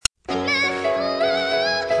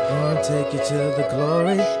take you to the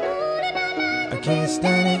glory. I can't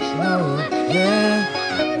stand it, no, yeah.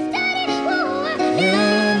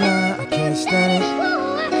 Yeah, nah, I can't stand it.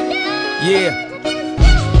 Yeah.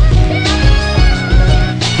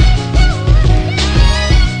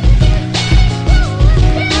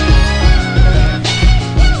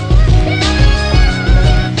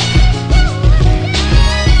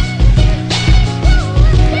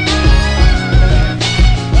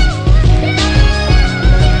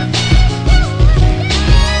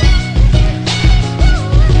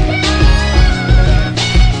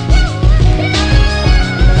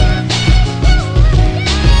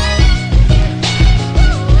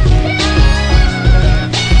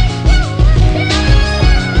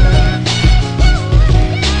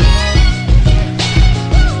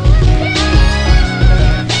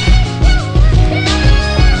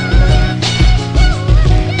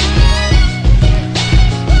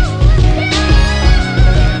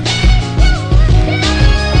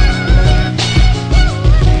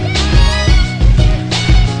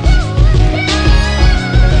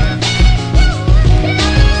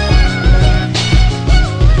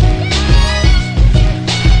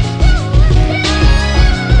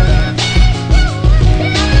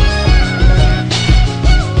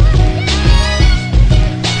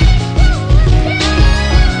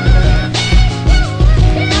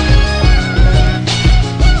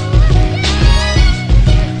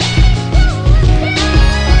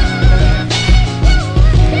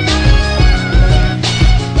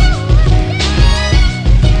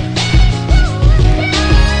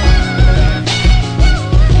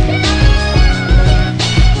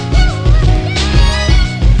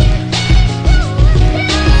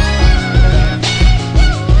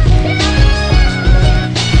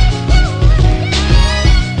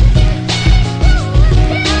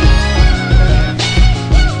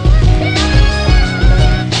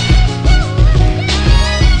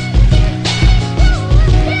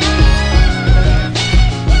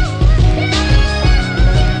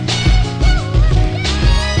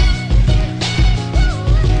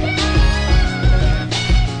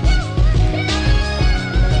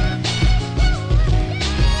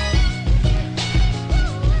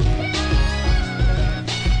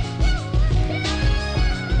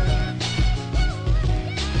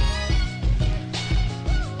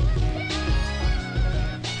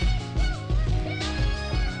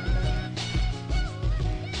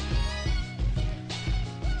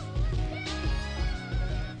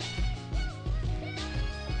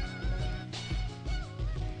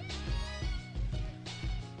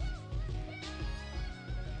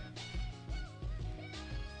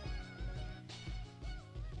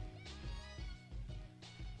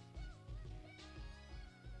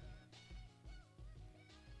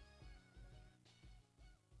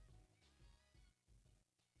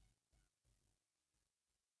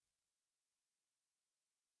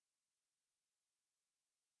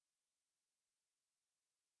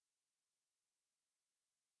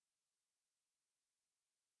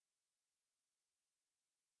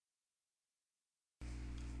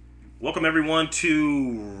 Welcome everyone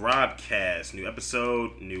to Robcast. New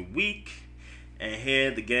episode, new week, and here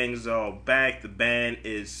the gang's all back. The band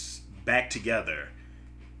is back together.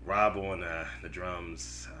 Rob on the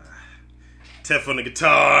drums, Tiff on the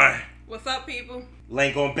guitar. What's up, people?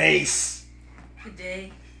 Lank on bass. Good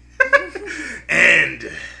day. And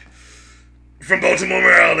from Baltimore,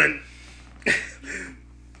 Maryland,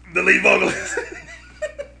 the lead vocalist,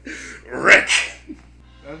 Rick.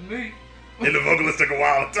 That's me. And the vocalist took a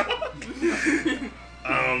while to talk.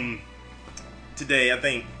 Today, I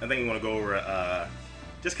think we want to go over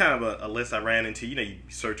just kind of a list I ran into. You know, you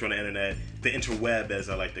search on the internet, the interweb, as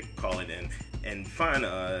I like to call it, and find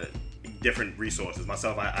different resources.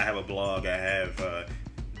 Myself, I have a blog. I have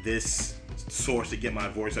this source to get my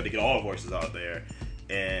voice out, to get all voices out there,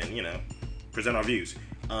 and present our views.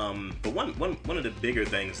 But one of the bigger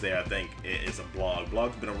things there, I think, is a blog.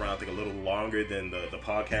 Blog's been around, I think, a little longer than the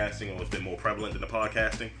podcasting, or it's been more prevalent than the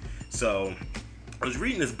podcasting. So I was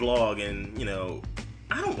reading this blog, and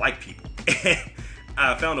I don't like people.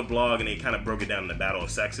 I found a blog, and they kind of broke it down in the battle of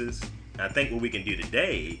sexes. And I think what we can do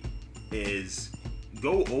today is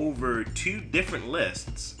go over two different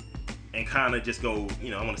lists and kind of just go,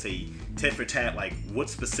 I want to say tit for tat, like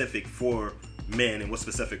what's specific for men and what's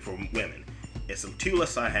specific for women. It's some two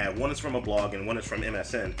lists I have. One is from a blog and one is from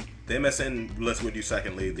MSN. The MSN list we'll do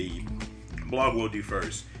secondly. The blog we'll do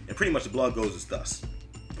first. And pretty much the blog goes as thus.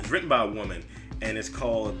 It's written by a woman, and it's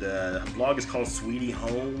called, the blog is called Sweetie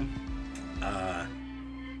Home.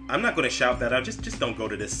 I'm not going to shout that out. Just don't go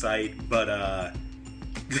to this site. But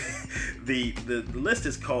the list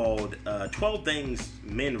is called 12 Things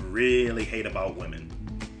Men Really Hate About Women.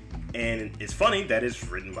 And it's funny that it's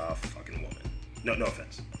written by a fucking woman. No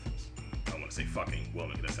offense. I don't want to say fucking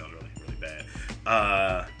woman because that sounds really, really bad.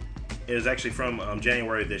 It was actually from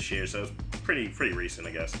January this year, so it's pretty recent,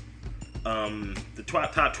 I guess. The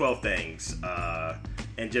top 12 things,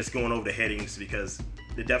 and just going over the headings because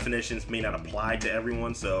the definitions may not apply to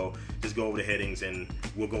everyone, so just go over the headings and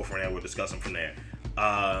we'll go from there. We'll discuss them from there.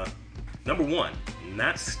 Number 1,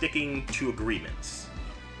 not sticking to agreements.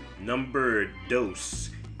 Number 2,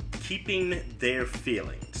 keeping their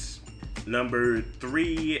feelings. Number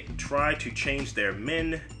 3, try to change their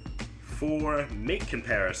men. 4, make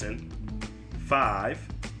comparison. 5,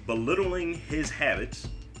 belittling his habits.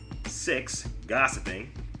 6,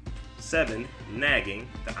 gossiping. 7, nagging.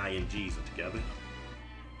 The INGs are together.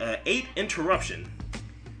 8, interruption.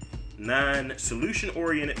 9,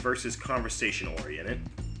 solution-oriented versus conversation-oriented.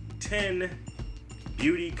 10,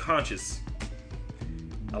 beauty conscious.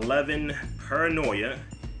 11, paranoia.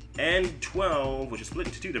 And 12, which is split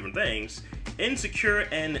into 2 different things, insecure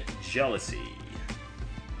and jealousy.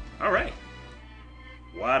 Alright.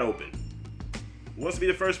 Wide open. Who wants to be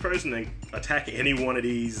the first person to attack any one of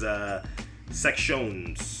these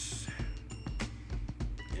sections?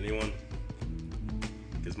 Anyone?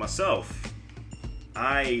 Because myself,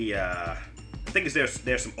 I think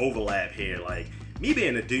there's some overlap here. Like, me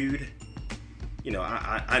being a dude, you know,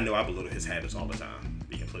 I know I belittle his habits all the time, to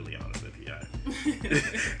be completely honest with you.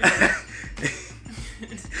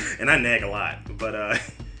 And I nag a lot, but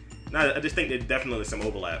no, I just think there's definitely some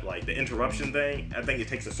overlap. Like the interruption thing, I think it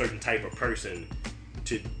takes a certain type of person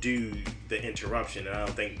to do the interruption, and I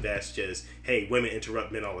don't think that's just, hey, women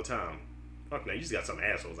interrupt men all the time. Fuck no, you just got some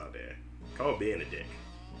assholes out there. Call being a dick.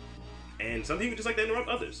 And some people just like to interrupt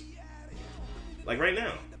others. Like right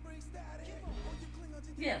now.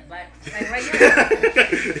 Yeah, but like right now,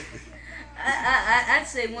 I'd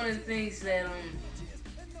say one of the things that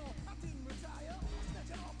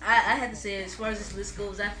I had to say, as far as this list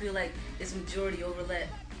goes, I feel like it's majority overlap.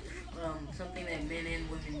 Something that men and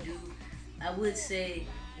women do. I would say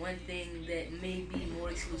one thing that may be more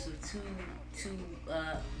exclusive to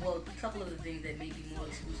a couple of the things that may be more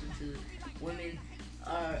exclusive to women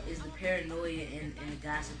is the paranoia and the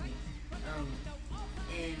gossiping.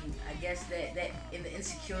 And I guess that in the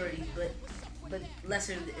insecurity, but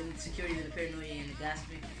lesser in the insecurity than the paranoia and the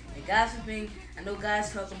gossiping. The gossiping, I know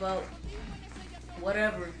guys talk about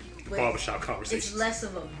whatever, but barbershop conversations. It's less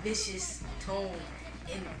of a vicious tone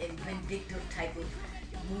and vindictive type of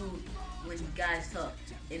mood when guys talk,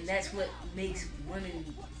 and that's what makes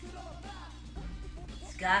women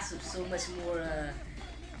gossip so much more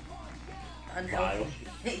unhealthy.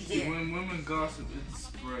 Yeah. When women gossip, it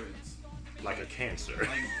spreads like a cancer.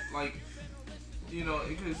 Like you know,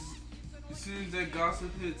 because as soon as that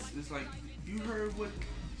gossip hits, it's like, you heard what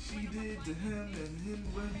she did to him and him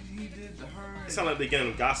what he did to her. It sounds like the beginning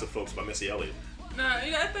of Gossip Folks by Missy Elliott. No,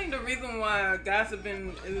 I think the reason why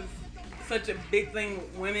gossiping is such a big thing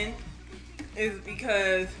with women is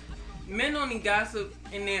because men only gossip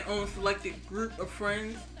in their own selected group of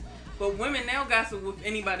friends, but women now gossip with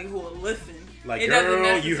anybody who will listen. Like, it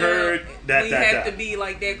girl, you heard that. We have to be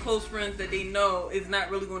like their close friends that they know is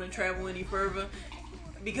not really going to travel any further,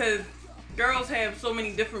 because girls have so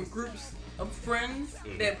many different groups of friends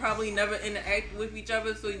that probably never interact with each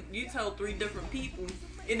other. So you tell 3 different people,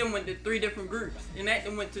 it then went to 3 different groups, and that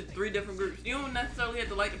then went to 3 different groups. You don't necessarily have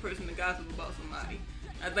to like the person to gossip about somebody.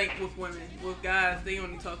 I think with women, with guys, they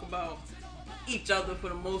only talk about each other for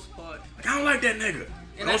the most part. Like, I don't like that nigga.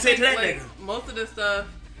 And don't say to that nigga. Most of the stuff,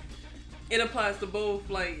 it applies to both,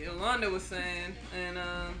 like Yolanda was saying, and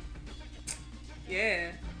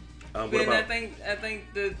yeah. What But about? I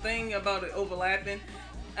think the thing about it overlapping,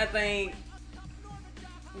 I think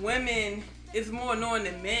women, it's more annoying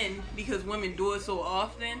than men because women do it so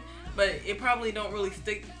often, but it probably don't really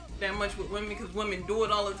stick that much with women because women do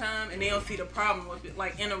it all the time and they don't see the problem with it.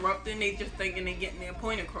 Like interrupting, they just thinking they're getting their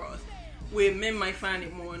point across. Where men might find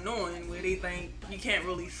it more annoying, where they think you can't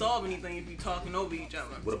really solve anything if you're talking over each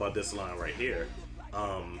other. What about this line right here?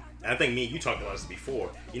 I think me and you talked about this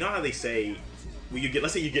before. You know how they say, when you get,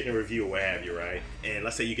 let's say you're getting a review or what have you, right? And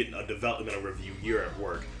let's say you're getting a developmental review, you're at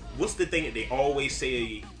work. What's the thing that they always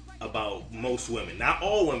say about most women? Not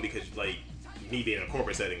all women, because like me being in a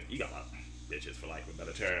corporate setting, you got a lot of bitches, for lack of a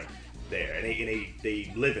better term, there, and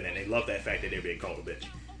they live in it. And they love that fact that they're being called a bitch.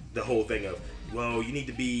 The whole thing of, well, you need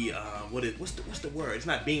to be what's the word? It's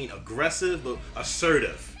not being aggressive, but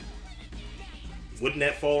assertive. Wouldn't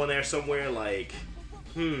that fall in there somewhere? Like,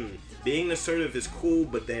 being assertive is cool,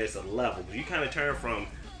 but there's a level. You kind of turn from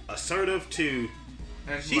assertive to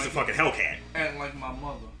She's a fucking Hellcat. Acting like my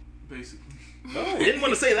mother, basically. No, didn't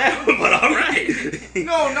want to say that, but all right.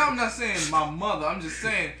 No, I'm not saying my mother. I'm just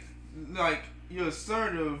saying, like, you're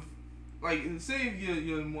assertive. Like, say if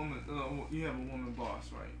you're a woman, you have a woman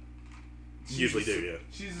boss, right? Usually do, yeah.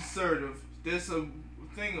 She's assertive. There's a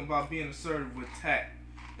thing about being assertive with tact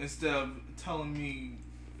instead of telling me,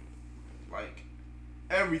 like,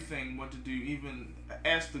 everything what to do, even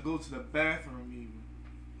ask to go to the bathroom, even.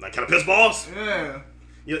 Like kind of piss balls? Yeah.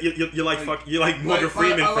 You're like Morgan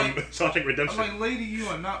Freeman from Shawshank Redemption. I'm like, lady, you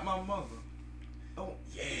are not my mother. Oh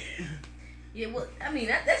yeah. Yeah, well, I mean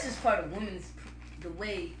that's just part of women's the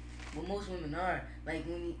way what most women are. Like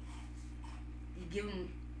when you give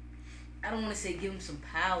them, I don't want to say give them some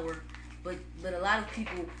power, but a lot of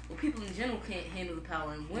people, well, people in general can't handle the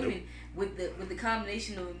power, and women with the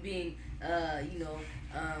combination of them being,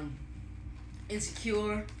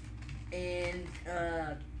 insecure and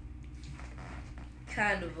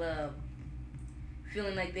kind of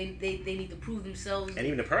feeling like they need to prove themselves, and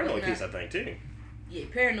even the paranoid piece, I think too. Yeah,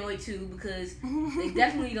 paranoid too, because they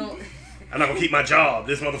definitely don't. I'm not gonna keep my job.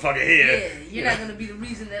 This motherfucker here. Yeah, you're not gonna be the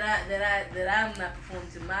reason that I'm not performing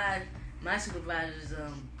to my supervisor's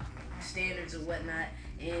standards or whatnot,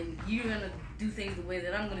 and you're gonna do things the way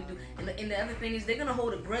that I'm gonna do. And the other thing is, they're gonna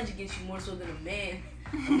hold a grudge against you more so than a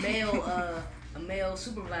male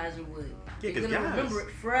supervisor would. Yeah, you're gonna remember it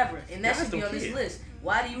forever, and that should be on this list.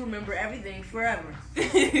 Why do you remember everything forever?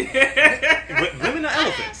 Women are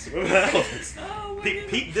elephants. Women are elephants. Oh,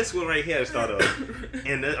 Peep this one right here to start off.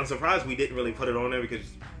 And I'm surprised we didn't really put it on there because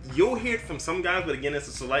you'll hear it from some guys, but again, it's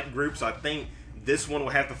a select group, so I think this one will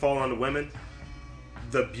have to fall on the women.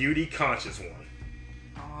 The beauty conscious one.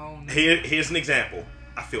 Oh, no. Here's an example.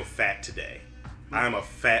 I feel fat today. I'm a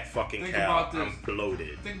fat fucking cow. I'm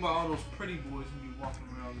bloated. Think about all those pretty boys when you walking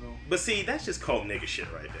around though. But see, that's just called nigga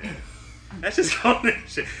shit right there. That's just called nigga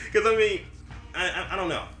shit. Because I mean, I don't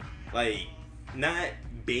know. Like, not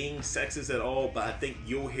being sexist at all, but I think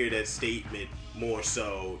you'll hear that statement more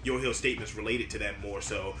so. You'll hear statements related to that more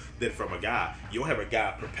so than from a guy. You'll have a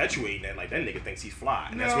guy perpetuating that, like, that nigga thinks he's fly.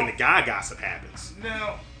 And that's when the guy gossip happens.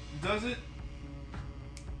 Now,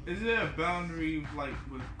 is there a boundary, like,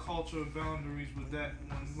 with cultural boundaries with that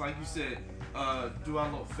one? Like you said, do I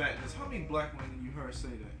look fatness? How many black women you heard say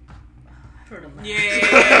that? I've heard a lot.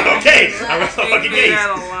 Yeah. Okay, I was They fucking say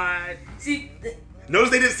that gaze. a lot. See, Notice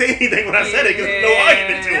they didn't say anything when I said it because there's no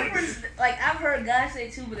argument to it. like I've heard guys say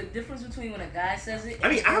it too, but the difference between when a guy says it, and I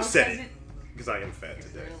mean, a girl I've said says it because I am fat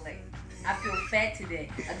today. Like, I feel fat today.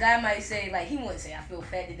 A guy might say, like, he wouldn't say I feel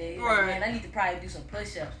fat today. He's like, Right. man, I need to probably do some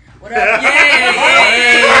push-ups. Whatever.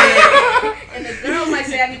 Yeah. And the girl might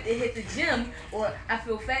say I need to hit the gym, or I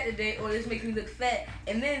feel fat today, or this makes me look fat.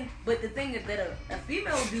 And then, but the thing that a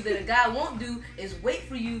female will do that a guy won't do is wait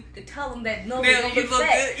for you to tell him that no, they don't you look look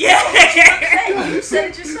fat. good. Yeah. You look fat. You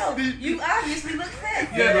said it yourself. You obviously look fat.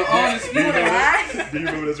 Yeah, the honest. You wanna lie? Do you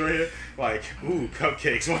remember this right here? Like, ooh,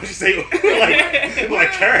 cupcakes. Why don't you say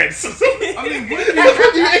like carrots? I mean, when you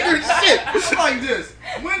ignorant shit. I'm like this.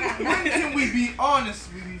 When can we be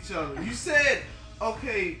honest with each other? You said,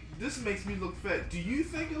 okay, this makes me look fat. Do you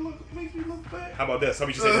think makes me look fat? How about this? How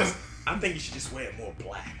about you say this? I think you should just wear more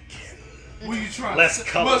black. What are you trying Less to say?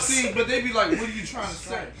 colors. Well, see, but they be like, what are you trying to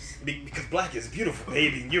say? Because black is beautiful,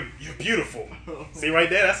 baby. And you're beautiful. See right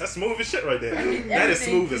there? That's smooth as shit right there. That is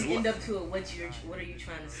smooth as end luck. up to it. What are you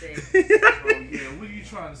trying to say? Oh, yeah, what are you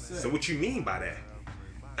trying to say? So what you mean by that?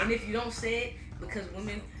 And if you don't say it, because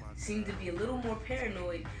women seem to be a little more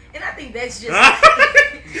paranoid, and I think that's just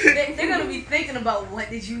they're gonna be thinking about what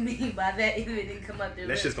did you mean by that if it didn't come out their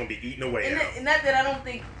That's lips. just gonna be eaten away. And not that I don't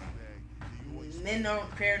think men aren't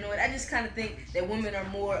paranoid. I just kind of think that women are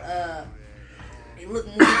more they look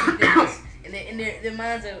more into things, and their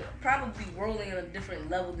minds are probably rolling on a different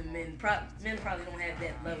level than men. Men probably don't have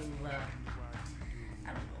that level of I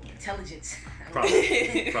don't know, intelligence.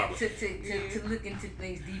 Probably. to look into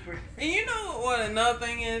things deeper. And you know what another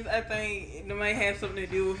thing is? I think it might have something to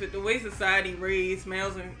do with it. The way society raised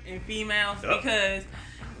males and females. Yep. Because,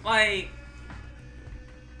 like,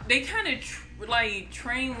 they kind of,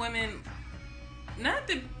 train women, not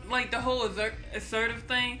the, like, the whole assertive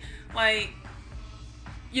thing. Like,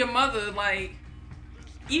 your mother, like,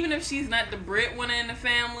 even if she's not the breadwinner in the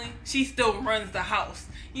family, she still runs the house.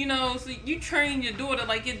 You know, so you train your daughter,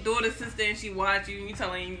 like your daughter sits there and she watch you and you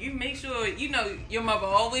telling you make sure, you know, your mother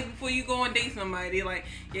always before you go and date somebody, like,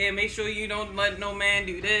 yeah, make sure you don't let no man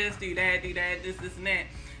do this, do that, this, and that.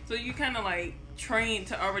 So you kind of like trained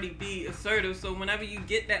to already be assertive. So whenever you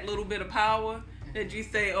get that little bit of power that you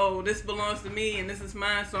say, oh, this belongs to me and this is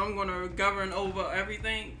mine, so I'm going to govern over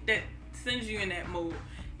everything, that sends you in that mode.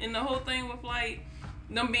 And the whole thing with like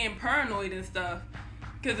them being paranoid and stuff.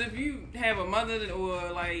 Because if you have a mother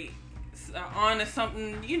or like an aunt or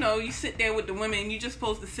something, you know, you sit there with the women, you're just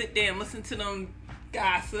supposed to sit there and listen to them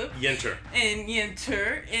gossip. Yenter. And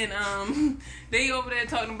they over there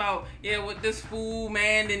talking about, what this fool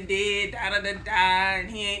man done did, and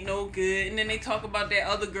he ain't no good. And then they talk about that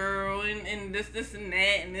other girl and this and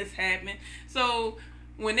that and this happened. So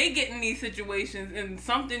when they get in these situations and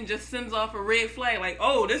something just sends off a red flag, like,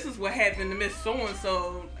 oh, this is what happened to Miss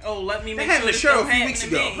So-and-so. Oh, let me make sure this don't happen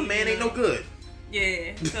to me. Her man ain't no good.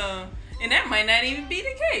 Yeah, so... And that might not even be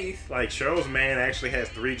the case. Like, Cheryl's man actually has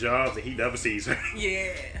 3 jobs and he never sees her.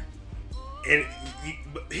 Yeah. And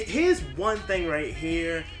here's one thing right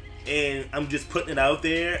here, and I'm just putting it out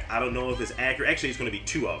there. I don't know if it's accurate. Actually, it's going to be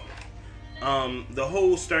 2 of them. The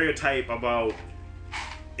whole stereotype about,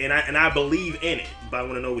 and I believe in it, but I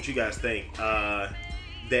want to know what you guys think. That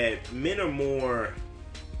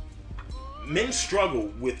men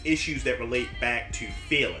struggle with issues that relate back to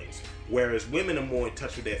feelings. Whereas women are more in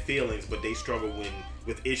touch with their feelings, but they struggle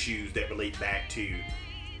with issues that relate back to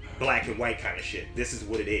black and white kind of shit. This is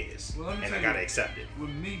what it is, and I gotta accept it. With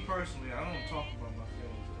me personally, I don't talk about my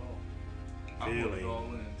feelings at all. I put it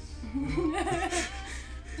all in.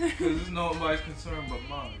 Because it's nobody's concern but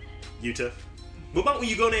mine. You tough? What about when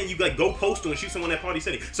you go there and you like go postal and shoot someone at Party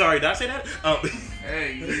City? Sorry, did I say that?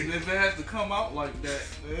 Hey, if it has to come out like that,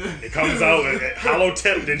 it comes out hollow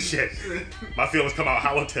tipped and shit. My feelings come out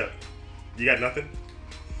hollow tipped. You got nothing?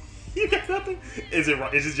 You got nothing? Is it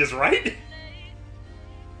right? Is it just right?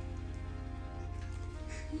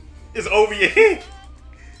 It's over your head.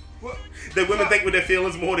 What? That women think with their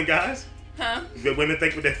feelings more than guys? Huh? That women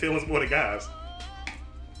think with their feelings more than guys?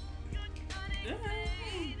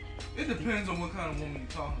 It depends on what kind of woman you're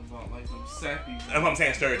talking about, like them sappy. That's what I'm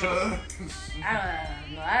saying, stereotypical.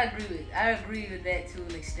 No, I agree with that to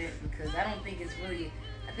an extent, because I don't think it's really.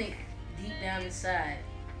 I think deep down inside,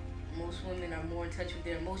 most women are more in touch with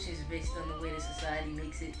their emotions based on the way that society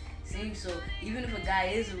makes it seem. So even if a guy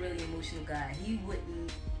is a really emotional guy, he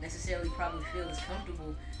wouldn't necessarily probably feel as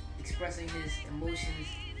comfortable expressing his emotions,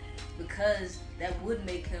 because that would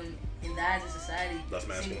make him, in the eyes of society, less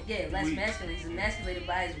masculine. Less masculine. He's emasculated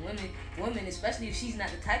by his woman, especially if she's not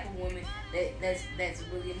the type of woman that's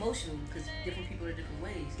really emotional, because different people are different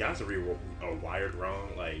ways. Guys are wired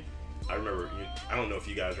wrong. Like, I remember, I don't know if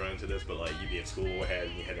you guys run into this, but like you be in school or what have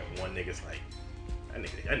you, you had that one nigga's like, that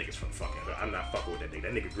nigga's from fucking hood. I'm not fucking with that nigga.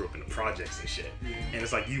 That nigga grew up in the projects and shit. Yeah. And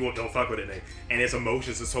it's like, you don't fuck with that nigga. And his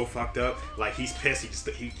emotions are so fucked up. Like, he's pissed.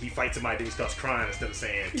 He fights somebody, then he starts crying instead of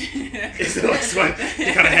saying. It's like, he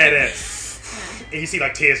kind of had that. And you see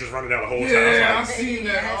like tears just running down the whole time. Yeah, I've seen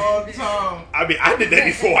that all the time. I mean, I did that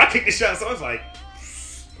before. I kicked the shot, so I was like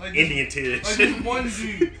Indian tears. Like this one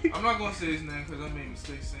dude, I'm not gonna say his name because I made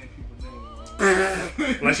mistakes saying people's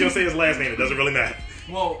names. Unless you don't say his last name, it doesn't really matter.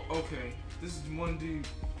 Well, okay. This is one dude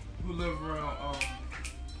who lived around.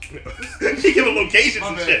 He giving locations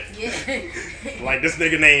and shit. Yeah. Like this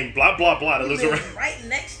nigga named blah blah blah that lives around right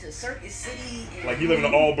next to Circus City. Like you live in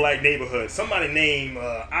an all black neighborhood. Somebody named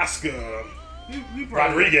Oscar he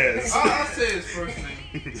probably, Rodriguez. I'll say his first name.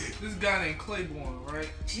 This guy named Claiborne, right?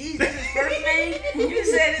 Jeez, that's his first name? You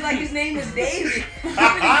said it like his name was David.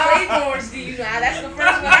 How many Claibornes do you know? That's the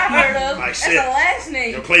first one I heard of. Like that's shit. the last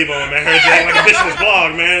name. Yo, Claiborne, man. Heard you like a bitch in his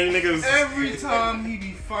blog, man. You niggas. Every time he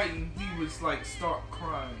be fighting, he would like start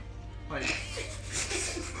crying. Like,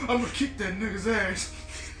 I'm gonna kick that nigga's ass.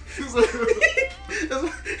 He's an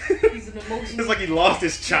emotional. It's like he lost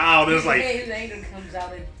his child. It's like his anger comes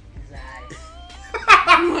out in his eyes.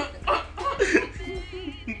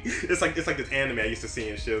 it's like this anime I used to see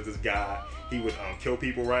in shows. This guy, he would kill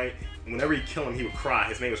people, right? And whenever he'd kill him, he would cry.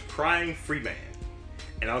 His name was Crying Freeman.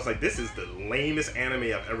 And I was like, this is the lamest anime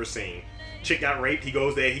I've ever seen. Chick got raped. He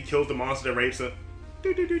goes there. He kills the monster that rapes her.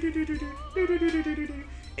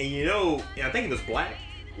 And you know, and I think he was black.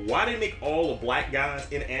 Why they make all the black guys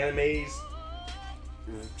in animes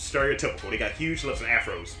stereotypical? They got huge lips and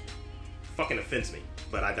afros. Fucking offends me,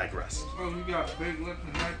 but I digress. Oh, you got big lips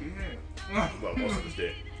and nappy hair. Well, most of us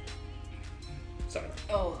did. Sorry.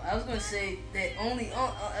 Oh, I was gonna say that only.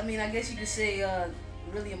 I mean, I guess you could say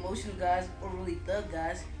really emotional guys or really thug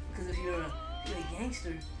guys, because if you're a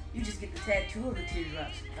gangster, you just get the tattoo of the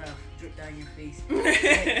teardrops drip down your face,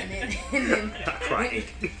 and then Not crying.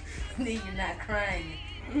 and then you're not crying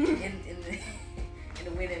in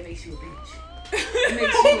the way that makes you a bitch.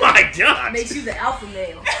 Oh my god! It makes you the alpha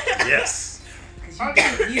male. Yes. Because you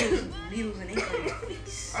got needles and ink on your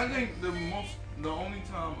face. I think the only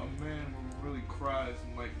time a man will really cry is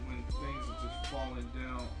like when things are just falling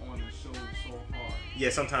down on his shoulder so hard. Yeah,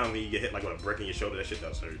 sometimes when you get hit like with a brick in your shoulder, that shit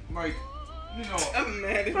does hurt. Like you know, I'm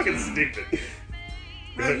mad at Fucking you. stupid.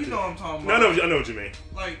 man, you know what I'm talking No, about. I know what you mean.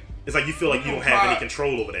 Like, It's like you feel like you don't have any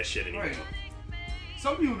control over that shit anymore. right.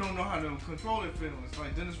 Some people don't know how to control their feelings.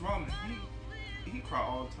 Like Dennis Rodman, he cry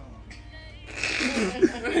all the time.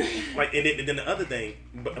 Like, and then the other thing,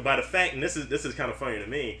 by the fact, and this is kind of funny to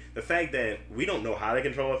me, the fact that we don't know how to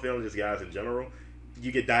control our feelings as guys in general,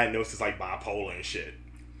 you get diagnosed as like bipolar and shit.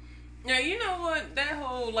 Yeah, you know what? That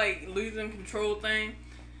whole like losing control thing,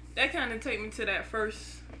 that kind of take me to that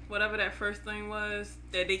first, whatever that first thing was,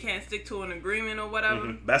 that they can't stick to an agreement or whatever.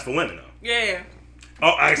 Mm-hmm. That's for women though. Yeah.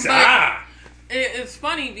 Oh, I said It's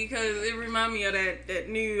funny because it reminds me of that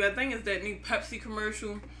new, I think it's that new Pepsi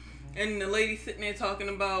commercial, and the lady sitting there talking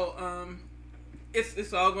about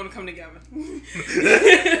it's all going to come together.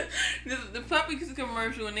 The Pepsi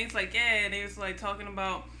commercial, and it's like, yeah, they was like talking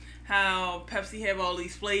about how Pepsi have all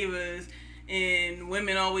these flavors and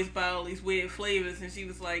women always buy all these weird flavors, and she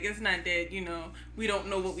was like, it's not that, you know, we don't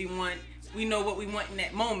know what we want, we know what we want in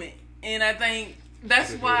that moment. And I think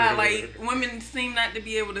that's why like women seem not to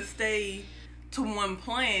be able to stay to one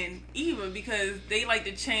plan either, because they like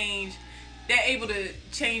to change. They're able to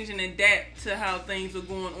change and adapt to how things are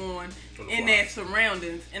going on in their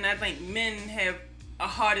surroundings. And I think men have a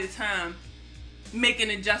harder time making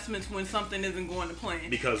adjustments when something isn't going to plan.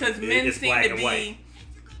 Because men it's seem black to and be white.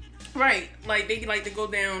 right. Like they like to go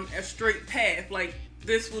down a straight path. Like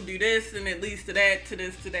this will do this, and it leads to that, to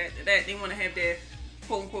this, to that, to that. They want to have their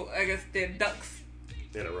quote unquote, I guess, their ducks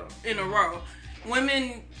in a row.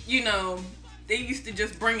 Women, you know, they used to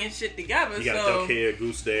just bringing shit together. You got so, duck here,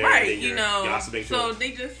 goose there, right? and then You know, gossiping so to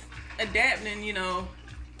they just adapt, and you know,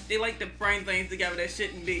 they like to bring things together that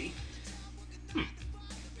shouldn't be.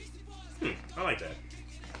 I like that.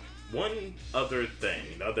 One other thing,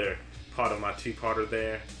 the other part of my two-parter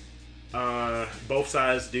there. Both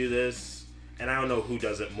sides do this, and I don't know who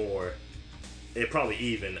does it more. It probably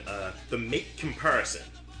even the make comparison.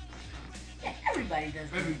 Yeah, everybody does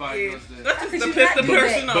that. Everybody does that. That's How just could to you piss not the do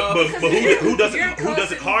person that? off. But who does You're it? Who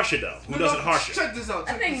does it constantly- harsher though? Who does it harsher? Check this out.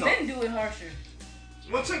 I Check think this men out. do it harsher.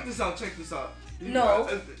 Well, check this out. Check this out. No.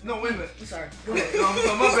 No, wait a minute. I'm sorry. No,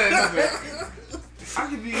 my bad. I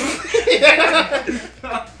could be.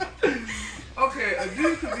 Okay, a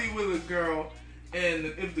dude could be with a girl, and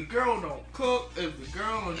if the girl don't cook, if the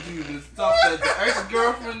girl don't do the stuff that the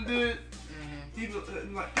ex-girlfriend did, he be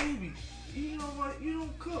like, baby, you know what? You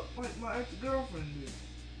don't cook like my ex-girlfriend did.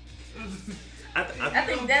 I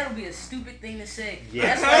think that'll be a stupid thing to say.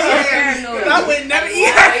 Yeah. That's why you're paranoid. I would never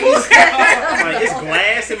eat like, it's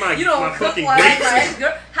glass in my You don't my cook fucking while grapes. my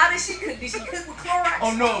ex-girl. How did she cook? Did she cook with Clorox?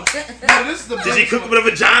 Oh no, this is the. Did she cook with a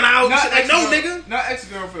vagina out? Not Shit, like, no, ex-girl- nigga. Not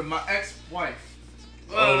ex-girlfriend, my ex-wife.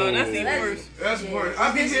 Oh, that's even That's- worse. That's Yeah. worse.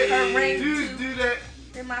 I This can is her hear ring, dudes too. do that.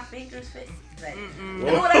 Then my fingers fit. Like, you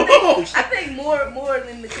Whoa. know what I think? I think more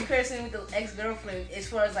than the comparison with the ex-girlfriend, as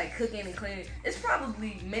far as like cooking and cleaning, it's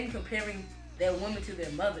probably men comparing their woman to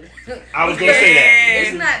their mother. I was gonna say that.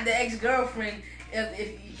 It's not the ex-girlfriend.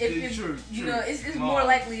 If True, you true. know, it's Mom. more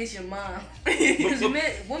likely it's your mom. Because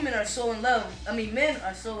women are so in love. I mean, men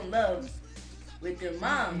are so in love with their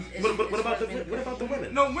moms. What about the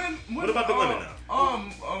women? No, when What about the women now?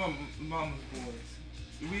 Mama's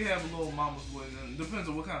boys. We have a little mama's boys, and it depends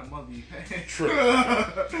on what kind of mother you have. True.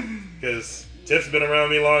 Because Tiff's been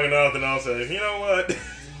around me long enough, and I'll say, you know what?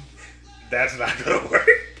 That's not gonna work.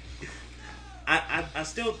 I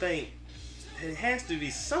still think it has to be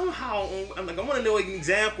somehow. I want to know an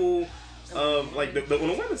example of like the on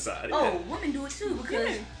the women's side. Oh, women do it too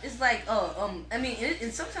because it's like I mean,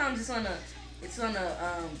 and sometimes it's on a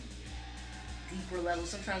deeper level.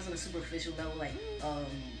 Sometimes on a superficial level, like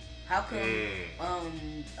how come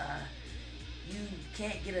you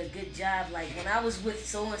can't get a good job? Like when I was with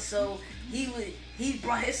so and so, he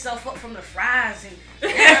brought himself up from the fries and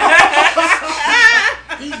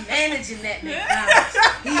he's managing that McDonald's.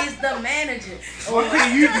 He is the manager. Why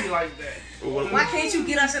can't you be like that? Why can't you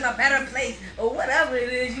get us in a better place or whatever it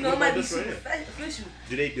is? You know, it might be What about this superficial.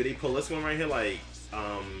 Do they pull this one right here? Like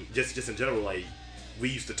just in general, like we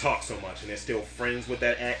used to talk so much, and they're still friends with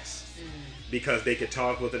that ex because they could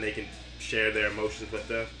talk with and they can share their emotions with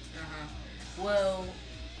them. Well,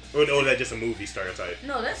 Or is that just a movie stereotype?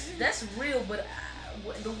 no, that's real, but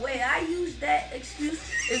the way I use that excuse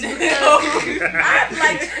is because I'd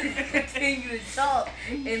like to continue to talk,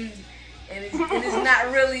 and it's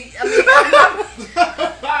not really. I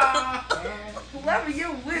mean, whoever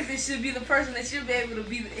you're with, it should be the person that you'll be able to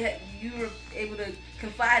be. You're able to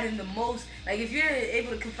confide in the most. Like if you're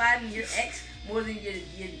able to confide in your ex more than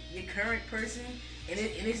your current person,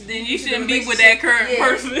 then you shouldn't be with that current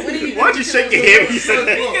person. Why'd you shake your head when you said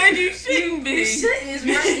that? Because you shouldn't be. You shouldn't, is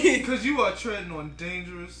right. Because you are treading on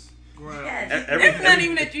dangerous ground. Yeah, It's not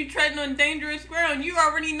even that you treading on dangerous ground. You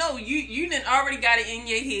already know. You done already got it in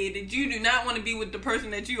your head that you do not want to be with the person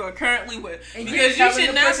that you are currently with. And because you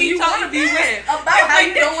should not be talking to be with about how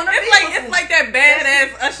you don't want to be with. It's like that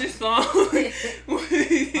badass Usher song.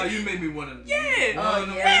 Oh, you made me want to. Yeah.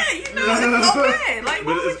 Oh, Yeah, you know, it's so bad. Like,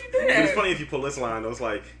 why would you do But that? it's funny if you pull this line. It was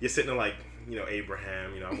like you're sitting there like,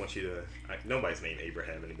 Abraham. I want you to. Nobody's named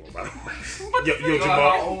Abraham anymore, by the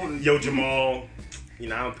way. Yo, Jamal. I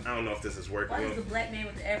don't know if this is working. Why does the black man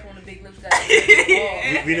with the afro and the big lips got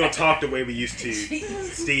we don't talk the way we used to.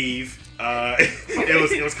 Steve.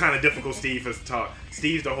 It was kind of difficult, Steve, for us to talk.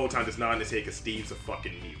 Steve's the whole time just nodding his head because Steve's a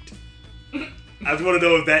fucking mute. I just want to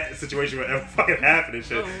know if that situation would ever fucking happen and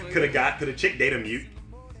shit. Could a chick date a mute?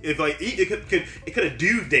 If like it could a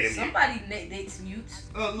dude date a mute? Somebody dates mutes.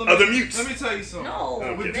 Other mutes. Let me tell you something.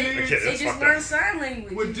 No, with they dudes, just learn sign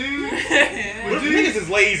language. with dudes, Niggas is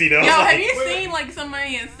lazy though. Yo, Like, have you seen like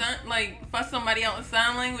somebody in fuss somebody out in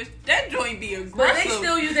sign language? That joint be aggressive. But they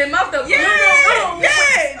still use their mouth though. Yeah,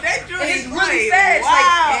 that joint It's is really like, fast. wow.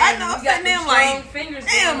 Like, I know. you I'm got sitting there them like, strong fingers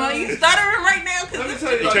damn, going are on. you stuttering right now? Let me Cause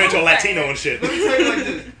tell you, you turn into a Latino and shit. Let me tell you like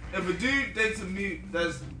this: if a dude dates a mute,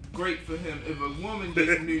 that's great for him. If a woman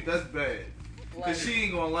dates a mute, that's bad. Because she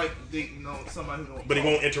ain't gonna like to date, somebody who don't. But he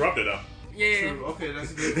won't interrupt her though. Yeah. True. Okay,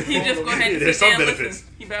 that's good. He just gonna have to There's sit down some and benefits.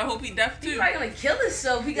 listen. He better hope he deaf He's too. probably gonna kill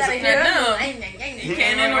himself. He gotta It's hear not her. dumb. He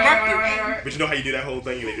can't interrupt you. But you know how you do that whole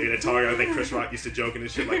thing? They target. I think Chris Rock used to joking and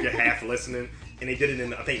shit like you're half listening. And they did it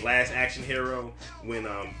in I think Last Action Hero when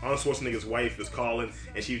Arnold Schwarzenegger's wife was calling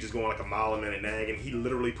and she was just going like a mile a minute nagging. He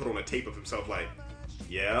literally put on a tape of himself like,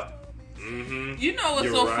 "Yep." Mm-hmm. You know what's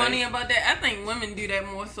You're so right. funny about that? I think women do that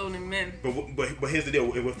more so than men. But here's the deal: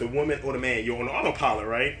 with the woman or the man, you're on autopilot,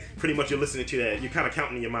 right? Pretty much, you're listening to that. You're kind of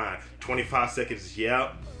counting in your mind. 25 seconds.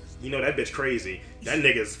 Yep. You know that bitch crazy. That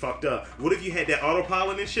nigga's fucked up. What if you had that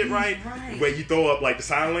autopilot and shit, right? Where you throw up like the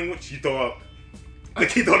sign language, you throw up.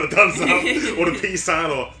 Like he thought it done something, or the peace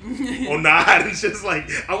sign, or nod, and just like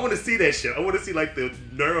I want to see that shit. I want to see like the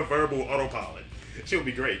non-verbal autopilot. Shit would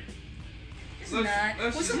be great. It's not.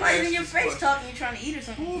 When somebody's in your face talking, you're trying to eat or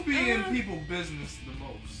something. Who be in people's business the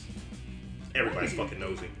most? Everybody's fucking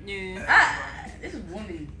nosy. Yeah. This is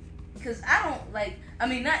woman. Because I don't like, I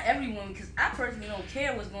mean, not every woman, because I personally don't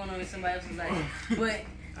care what's going on in somebody else's life. But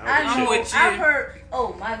I've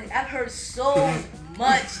heard so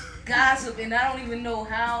much gossip, and I don't even know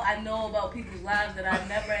how I know about people's lives that I've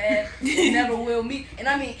never had, never will meet. And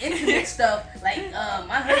I mean, intimate stuff, like,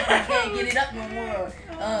 my husband can't get it up no more.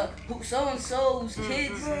 So-and-so's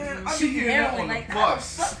kids shoot heroin. Like, how the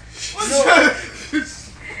fuck?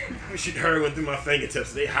 We shoot heroin through my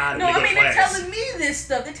fingertips. They hide. No, I mean, they're telling me this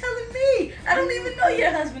stuff. They're telling me. I don't even know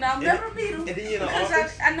your husband. I'll never meet him. And then in the because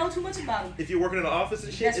office, I know too much about him. if you're working in the office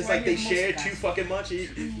and shit, That's it's where like they I hear share most too gossip. fucking much.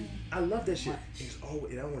 I love that shit. It's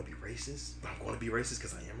always, and I don't want to be racist, but I'm going to be racist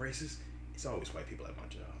because I am racist. It's always white people at my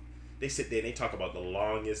job. They sit there and they talk about the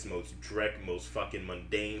longest, most direct, most fucking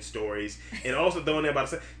mundane stories, and also throwing there about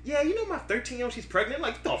to say, yeah, you know my 13-year-old, she's pregnant.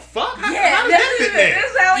 Like, the fuck? How does that fit there?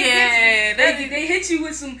 That's how it gets. They hit you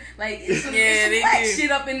with some black shit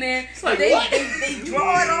up in there. It's like, they what? they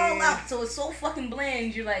draw it all out, so it's so fucking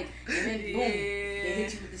bland. You're like, and then boom, they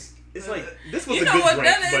hit you with this. It's like, this was You a know good what? drink,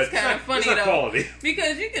 That but is kind of funny it's not though, quality.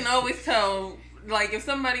 because you can always tell. Like, if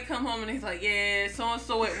somebody come home and he's like, yeah,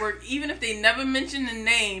 so-and-so at work, even if they never mention the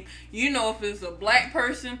name, you know if it's a black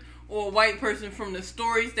person or a white person from the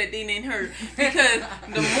stories that they didn't heard. Because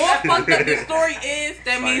the more fucked up the story is,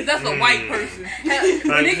 that means that's a white person.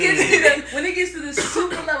 When it gets to the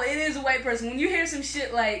super level, it is a white person. When you hear some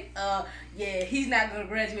shit like, yeah, he's not gonna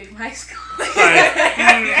graduate from high school.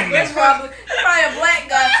 That's probably a black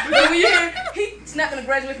guy. But when you hear he's not gonna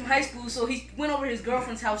graduate from high school, so he went over to his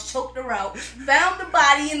girlfriend's house, choked her out, found the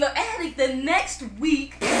body in the attic the next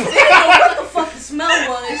week. They didn't know what the fuck the smell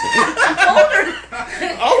was. Told her.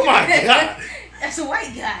 Oh my god. That's a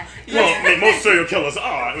white guy. Well, most serial killers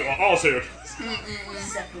are. All serial killers.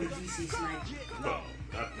 Except for the DC sniper. Well,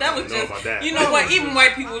 That was I don't know about just, that. you know what? Even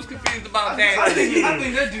white people was confused about I that.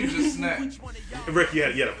 think that dude just snapped. Rick, you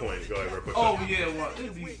had a point. Go ahead real quick. Oh yeah, well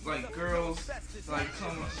it'd be like girls, like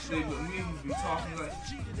they with me who'd be talking like,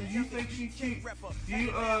 do you think she cute?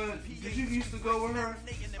 Did you used to go with her?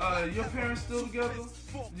 Your parents still together?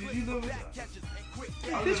 Did you live with her?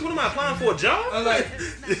 Bitch, what am I applying for, a job?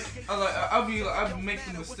 I'd make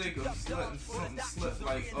the mistake of letting something slip,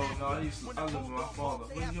 like, oh no, I live with my father.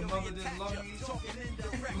 When your mother didn't love you.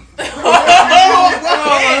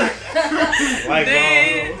 Like,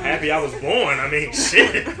 happy I was born. I mean,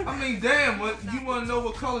 shit. I mean, damn, but you want to know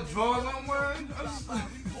what color drawers I'm wearing?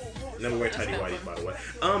 Never wear tidy whities, by the way.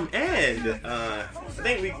 And I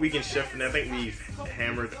think we can shift from that. I think we've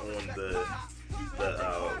hammered on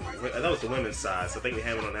that was the women's side, so I think we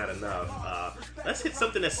hammered on that enough. Let's hit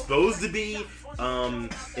something that's supposed to be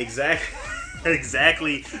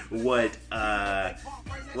exactly what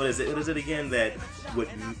is it? What is it again? That what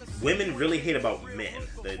women really hate about men,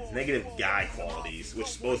 the negative guy qualities, which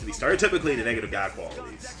is supposed to be stereotypically the negative guy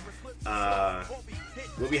qualities.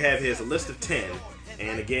 What we have here is a list of 10.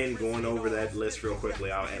 And again, going over that list real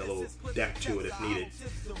quickly, I'll add a little depth to it if needed.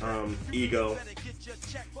 Ego.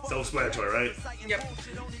 Self-explanatory, right? Yep.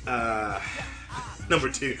 Number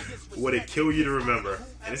 2, would it kill you to remember?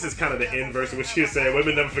 And this is kind of the inverse of what you said.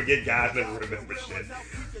 Women never forget, guys never remember shit.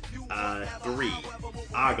 3,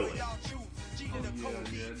 ogling.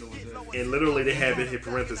 And literally they have it in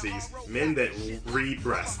parentheses, men that read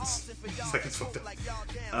breasts. It's like it's fucked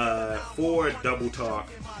up. 4, double talk.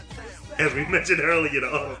 As we mentioned earlier,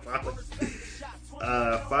 the autopilot.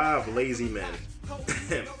 5, lazy men.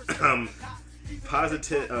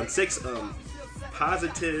 6,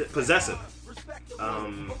 possessive.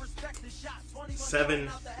 7,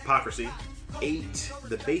 hypocrisy. 8,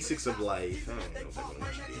 the basics of life. I don't know if that really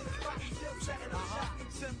much be in that,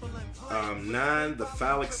 actually. 9, the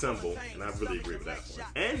phallic symbol, and I really agree with that one.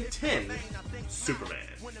 And 10, Superman.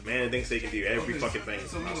 Man that thinks they can do every fucking thing.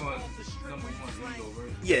 So we want number 1, ego,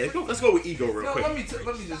 right? Yeah, let's go with ego real quick. Let me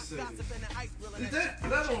just say this. That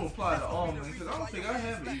don't apply to all men, because I don't think I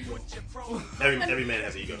have an ego. Every man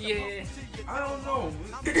has an ego. Yeah. I don't know.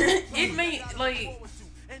 It may, like,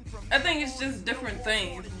 I think it's just different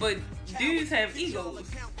things, but dudes have egos.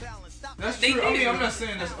 That's They true. I mean, do. I'm not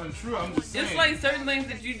saying that's untrue. I'm just saying. It's like certain things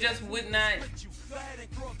that you just would not,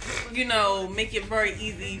 make it very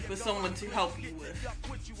easy for someone to help you with.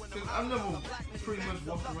 Because I've never pretty much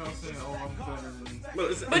walked around saying, "Oh, I'm better than."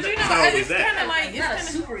 But it's not always it's that. kind of like It's not a it's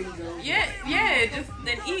super ego. yeah, just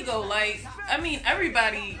an ego. Like, I mean,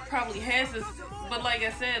 everybody probably has this, but like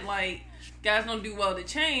I said, like guys don't do well to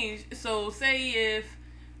change. So say if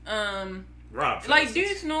Rob, like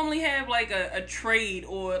dudes normally have like a trade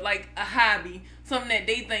or like a hobby, something that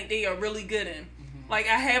they think they are really good in. Like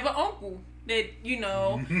I have an uncle that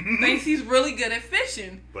thinks he's really good at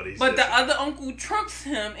fishing, but the other uncle trumps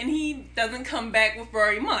him and he doesn't come back with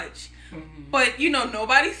very much. But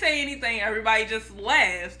nobody say anything, everybody just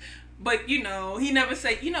laughs. But he never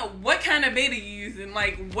say, what kind of bait are you using,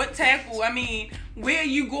 like what tackle, I mean, where are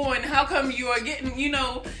you going, how come you are getting,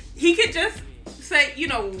 he could just say,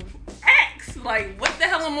 ask, like, what the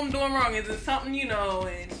hell am I doing wrong? Is it something, and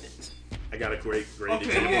I got a great Okay,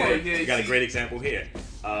 example. yeah, I got a great example here.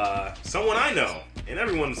 Someone I know, and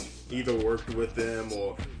everyone's either worked with them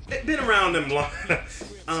or been around them long.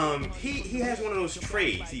 He has one of those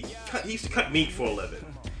trades. He used to cut meat for a living,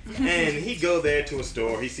 and he'd go there to a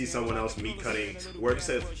store. He sees someone else meat cutting work. He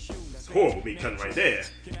says, "It's horrible meat cutting right there.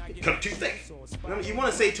 You cut it too thick." You want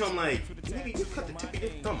to say to him like, "Nigga, you cut the tip of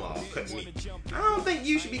your thumb off cutting meat. I don't think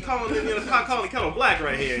you should be calling him, calling the kettle black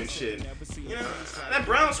right here and shit. That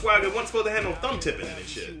brown swagger wasn't supposed to have no thumb tipping in it and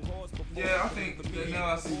shit." Yeah, I think that now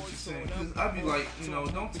I see what you're saying. Because I'd be like,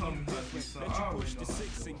 don't tell me how to do something. I already know how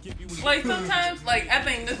to do. like sometimes, like I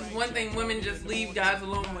think this is one thing women just leave guys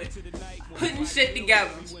alone with, putting shit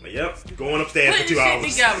together. Yep, going upstairs for Putting 2 hours.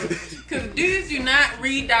 shit together. Because dudes do not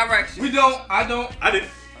read directions. We don't. I don't. I did.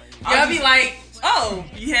 Y'all be like, oh,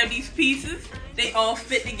 you have these pieces, they all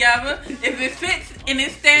fit together. If it fits and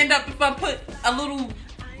it stand up, if I put a little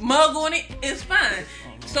mug on it, it's fine.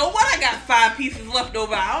 So what? I got 5 pieces left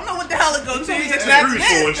over. I don't know what the hell it goes to. That's That's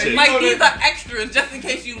crucial and it. shit. Like these are extras just in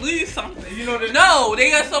case you lose something. No,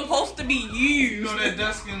 they are supposed to be used. That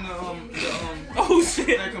desk in the Oh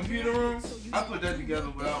shit. that computer room? I put that together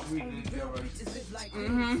without reading it together.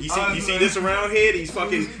 You see this around here? These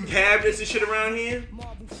fucking cabinets and shit around here?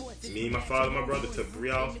 Me, my father, my brother took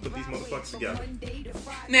 3 hours to put these motherfuckers together.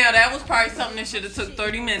 Now that was probably something that should have took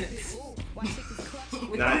 30 minutes.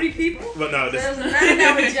 With 3 people? But no, That was a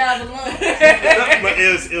 9-hour job alone. but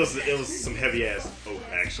it was some heavy ass oak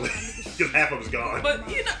actually, because half of it was gone.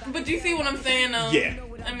 But you see what I'm saying though? Yeah.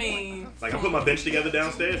 I mean, Like I put my bench together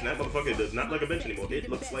downstairs, and that motherfucker does not look like a bench anymore. It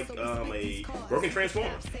looks like a broken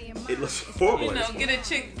transformer. It looks horrible. get a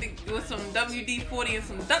chick with some WD-40 and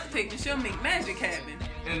some duct tape, and she'll make magic happen.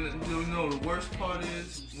 And the worst part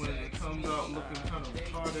is when it comes out looking kind of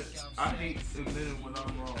retarded. I hate admitting when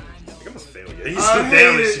I'm wrong. Like, I'm a failure. He's so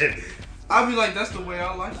down and shit. I'll be like, that's the way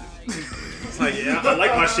I like it. It's like, yeah, I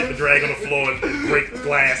like my shit to drag on the floor and break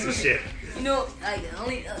glass and shit. Like,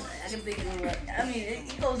 only I can think of, I mean,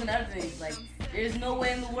 it goes in other things. Like, There's no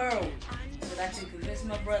way in the world that I can convince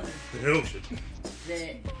my brother Oh, shit.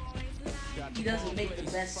 that he doesn't make the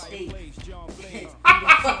best steak in the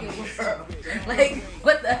fucking world. Like,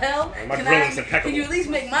 what the hell? My grilling's Can impeccable. you at least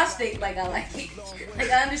make my steak like I like it? Like,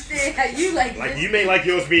 I understand how you like Like, this. you may like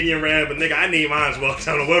yours medium rare, but nigga, I need mine well. I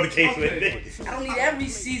don't know what the case may be. I don't need every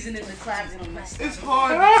season in the closet on my steak. It's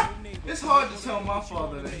hard. It's hard to tell my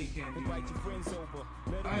father that he can't do it.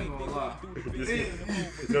 I ain't gonna lie. You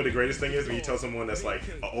know the greatest thing is when you tell someone that's like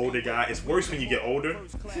an older guy. It's worse when you get older.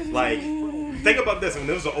 Like, think about this. When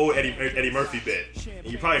there was an old Eddie Murphy bit,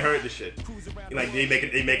 and you probably heard this shit. Like they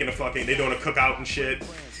making a fucking, they doing a cookout and shit,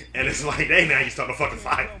 and it's like, hey man, you start a fucking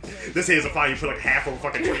fire. This here's a fire. You put like half of a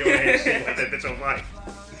fucking tree on there and shit like that bitch on fire.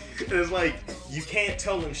 And it's like you can't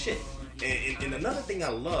tell them shit. And another thing I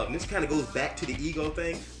love, and this kind of goes back to the ego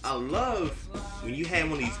thing, I love when you have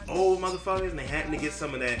one of these old motherfuckers and they happen to get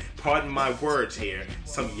some of that, pardon my words here,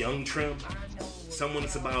 some young trim, someone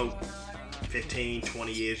that's about 15,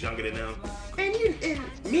 20 years younger than them. And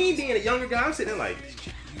me being a younger guy, I'm sitting there like,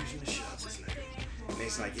 using the shit out this nigga. And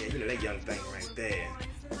it's like, yeah, you know, that young thing right there.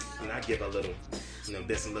 You know, I give a little, you know,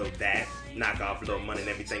 this and a little that, knock off a little money and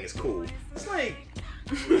everything is cool. It's like,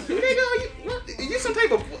 nigga, you some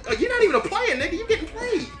type of, you're not even a player, nigga, you getting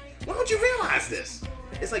played. Why don't you realize this?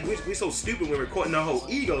 It's like we're so stupid when we're caught in the whole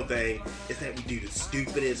ego thing, is that we do the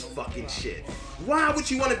stupidest fucking shit. Why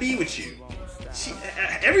would you want to be with you?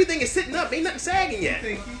 Everything is sitting up, ain't nothing sagging yet.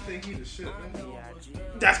 He think he the shit, man.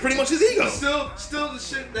 That's pretty much his ego. Still the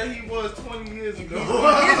shit that he was 20 years ago.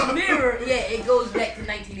 His mirror, yeah, it goes back to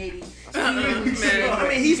 1980. I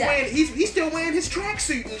mean, he's still wearing his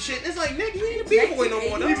tracksuit and shit. It's like, nigga, you ain't a b-boy no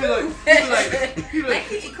more. He be Dog. like,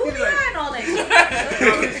 Cool behind all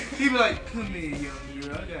that. he be like, come here, young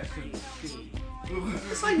girl, I got something to tell you.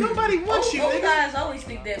 It's like nobody wants you, Old nigga. guys always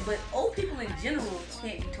think that, but old people in general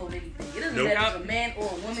can't be told anything. It doesn't matter if it's a man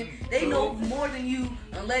or a woman. They know more than you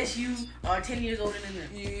unless you are 10 years older than them.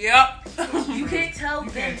 Yep. You can't tell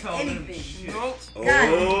them anything. Shit. Nope.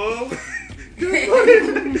 Oh.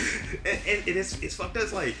 and it's fucked up.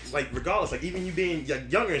 It's like regardless, like even you being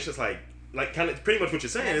younger, it's just like kind of pretty much what you're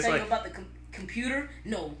saying. Can I It's tell like you about the computer?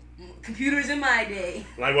 No, computers in my day.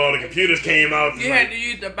 like well, the computers came out. You had to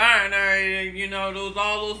use the binary, you know,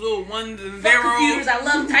 all those little ones and Fuck zeros. computers. I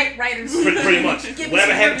love typewriters. pretty much. Give me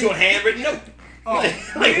Whatever some happened to a money. handwritten note? Oh,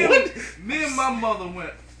 Like what? me and my mother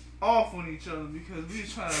went off on each other because we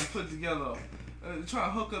was trying to put together,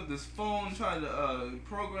 trying to hook up this phone, trying to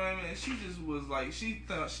program it, and she just was like, she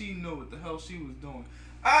thought she knew what the hell she was doing.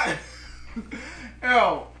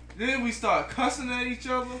 Then we start cussing at each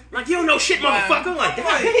other. Like you don't know shit, motherfucker. Like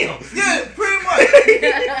damn. Yeah, pretty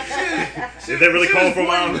much. Is that really called for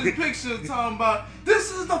mom? This picture talking about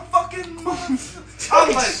this is the fucking monster.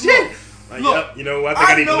 I'm like, Shit. Like, look, yep, you know what? I think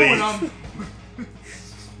I need to know leave. when I'm.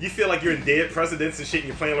 You feel like you're in Dead Presidents and shit, and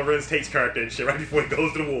you're playing Lorenz Tate's character and shit right before he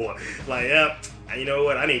goes to the war. Like, yep, you know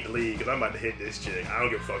what? I need to leave because I'm about to hit this chick. I don't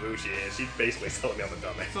give a fuck who she is. She's basically telling me I'm a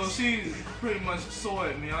dumbass. So she pretty much saw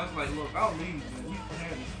at me. I was like, look, I'll leave, man. You can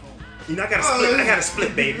have this phone. You know, I got a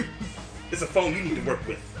split, baby. It's a phone you need to work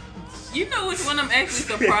with. You know which one I'm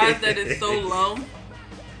actually surprised that it's so low?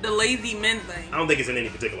 The lazy men thing. I don't think it's in any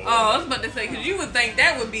particular order. Oh, I was about to say, because you would think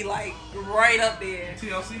that would be like right up there.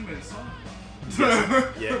 TLC made a song.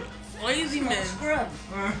 Yeah. Lazy men. Scrub.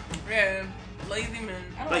 Yeah, lazy men.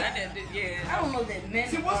 I don't- Like- I Yeah. don't know that men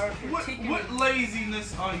See, are particularly. what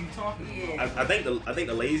laziness are you talking about? Yeah. I think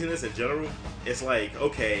the laziness in general, it's like,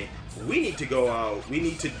 okay, we need to go out, we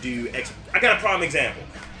need to do X. I got a prime example.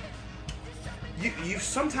 You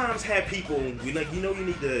sometimes have people, you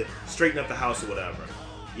need to straighten up the house or whatever.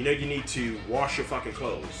 You know you need to wash your fucking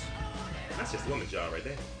clothes. That's just a woman's job right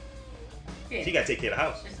there. Yeah. She gotta take care of the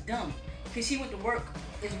house. It's dumb. Because she went to work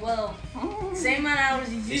as well. Same amount of hours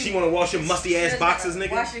as you. And she wanna wash your musty ass She boxes, gotta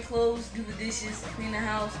nigga? Wash your clothes, do the dishes, clean the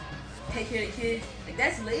house, take care of the kids. Like,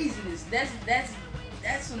 that's laziness. That's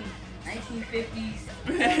some 1950s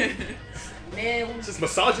male. It's just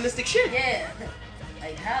misogynistic shit. Yeah.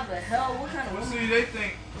 Like, how the hell? What kind of Well, woman? see, they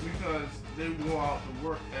think because they go out to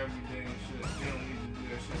work every day and shit, they don't need to do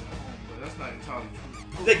that shit at home. But that's not entirely true.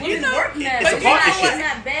 Women work now. It's a But you know partnership. what's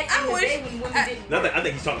not back in the wish- day when women didn't No, work. I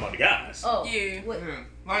think he's talking about the guys. Oh. Yeah. What? Yeah.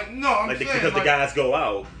 Like, no, I'm Like saying, because the like, guys go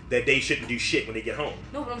out, that they shouldn't do shit when they get home.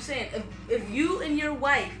 No, but I'm saying, if you and your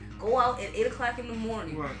wife go out at 8 o'clock in the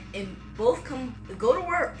morning Right. and both go to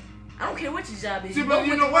work, I don't care what your job is. See, you but both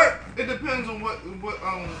you went know to what? It depends on what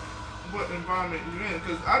environment you're in.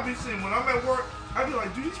 Because I be seeing when I'm at work, I be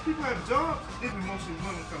like, do these people have jobs? It be mostly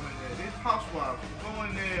women coming there. They housewives go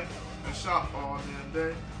in there and shop all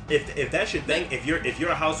damn day. If that's your thing, if you're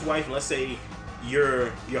a housewife, and let's say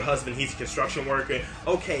your husband, he's a construction worker.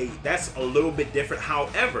 Okay, that's a little bit different.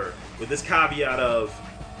 However, with this caveat of,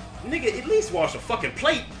 nigga, at least wash a fucking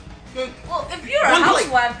plate. Well, if you're a One plate.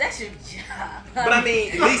 housewife, that's your job. But I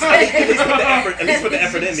mean, at least put the effort. At least put the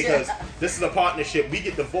effort in, because this is a partnership. We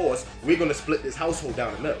get divorced, we're gonna split this household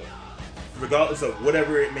down the middle, regardless of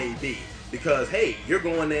whatever it may be. Because hey, you're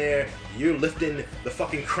going there, you're lifting the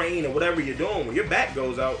fucking crane or whatever you're doing. When your back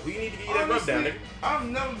goes out, who you need to get you that rub down, nigga? I've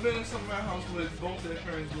never been in somebody's house with both their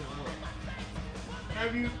parents doing work.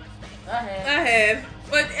 Have you? I have. I have,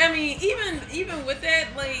 but I mean, even with that,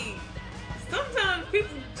 like, sometimes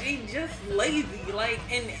people they just lazy. Like,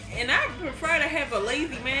 and I prefer to have a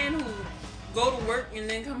lazy man who go to work and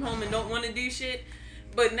then come home and don't want to do shit.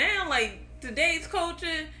 But now, like, today's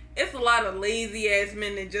culture, it's a lot of lazy ass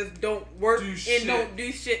men that just don't work and don't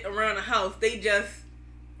do shit around the house. They just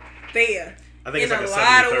there. I think it's like a 70-30.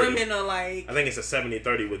 lot of women are like, I think it's a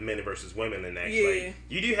 70-30 with men versus women in that. Yeah. Like,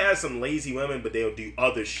 you do have some lazy women, but they'll do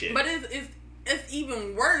other shit. but it's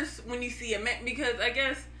even worse when you see a man, because I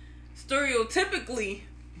guess stereotypically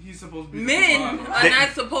He's supposed to be men are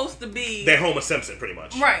not supposed to be. They're Homer Simpson, pretty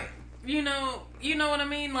much. Right. You know what I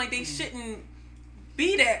mean? Like, they shouldn't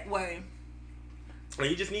be that way. And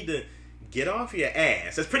you just need to get off your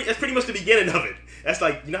ass. That's pretty much the beginning of it. That's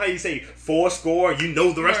like, you know how you say 4 score, you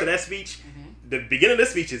know the rest of that speech? Mm-hmm. The beginning of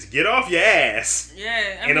this speech is get off your ass.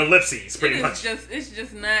 Yeah. In ellipses, pretty much. It's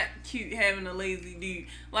just not cute having a lazy dude.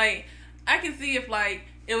 Like, I can see if, like,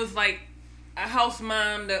 it was like a house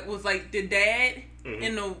mom that was like the dad, mm-hmm.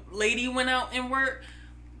 and the lady went out and worked.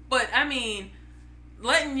 But I mean,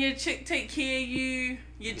 letting your chick take care of you,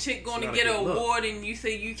 your chick going to get an award, and you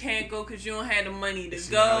say you can't go because you don't have the money to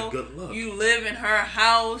go. Not a good look. You live in her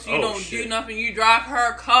house. You don't do nothing. You drive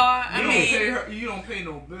her car. You don't pay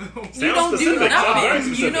no bills. You don't do specific.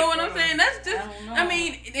 nothing. You know what I'm saying? That's just. I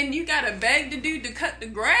mean, and you got to beg the dude to cut the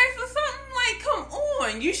grass or something. Like, come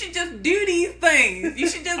on. You should just do these things. You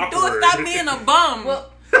should just do it. Stop being a bum.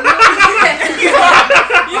 Well, You're sorry.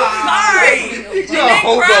 And then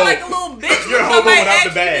cry like a little bitch You're a when hobo somebody without the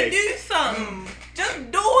asks bag. you to do something.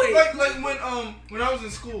 Just do it. Like when I was in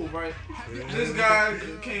school, right? This guy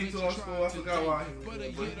came to our school. I forgot why he was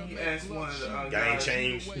there, but he asked one of the guys. Guy ain't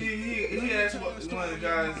changed. He asked one of the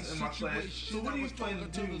guys in my class. So what are you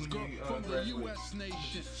planning to do when you graduate?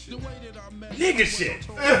 Nigga shit.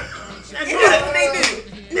 That's what they do.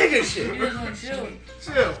 Nigga shit. you just want to chill.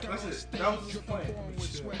 Chill. That's it. That was his plan.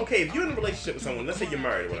 Chill. Okay, if you're in a relationship with someone, let's say you're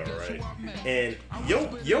married or whatever, right? And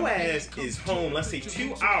your ass is home, let's say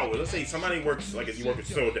 2 hours. Let's say somebody works, like if you work a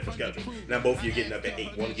so different schedule. Now both of you getting up at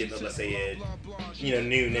 8. One getting up, let's say at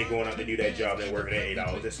noon, they going out to do that job, they're working at 8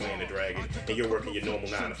 hours, they're slaying the dragon, and you're working your normal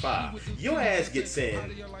 9 to 5. Your ass gets in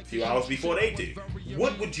a few hours before they do.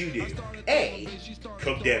 What would you do? A,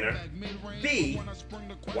 cook dinner. B,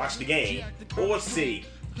 watch the game. Or C,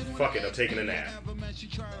 fuck it, I'm taking a nap.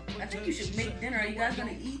 I think you should make dinner. Are you guys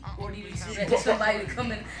gonna eat, or do you expect somebody to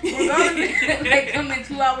come in? Like come in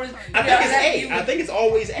 2 hours. I think it's A. I think it's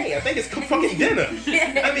always A. I think it's fucking dinner.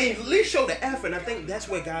 Yeah. I mean, at least show the effort. I think that's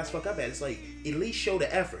where guys fuck up at. It's like, at least show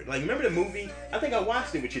the effort. Like, remember the movie? I think I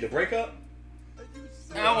watched it with you, The Breakup.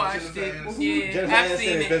 I watched it. Yeah, Jennifer I've Aniston seen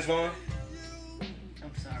and it. Vince Vaughn.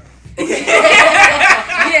 I'm sorry. Okay.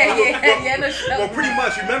 Yeah. Well, pretty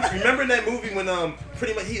much. Remember in that movie when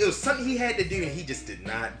pretty much it was something he had to do and he just did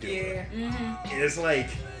not do it. Mm-hmm. And it's like,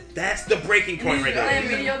 that's the breaking point right Playing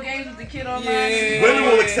there. video games with the kid online. Yeah. Women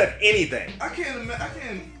will accept anything. I can't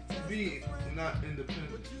be not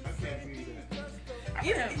independent. I can't be that.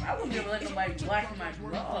 Yeah, I wouldn't be able to let nobody watch my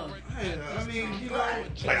vlog. Yeah, I mean,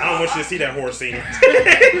 Like, I don't want you to see that horror scene.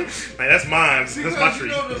 Like, that's mine. That's my because treat.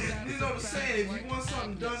 you know the saying, if you want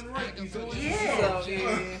something done right, you do it.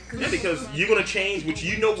 Yeah. Yeah, because you're gonna change what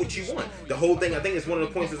you want. The whole thing, I think, is one of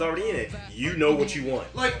the points that's already in it. You know what you want.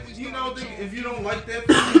 Like, if you don't like that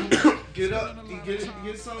food, get up and get something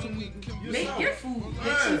yourself. Make your food.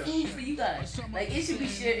 Make some food for you guys. Like, it should be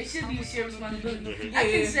shared. It should be a shared responsibility. Mm-hmm. I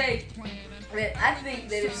can say that I think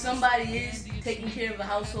that if somebody is taking care of a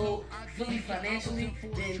household fully financially,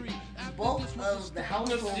 then both of the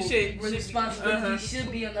household responsibility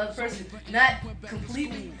should be on the other person. Not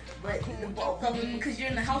completely, but the bulk of them, because you're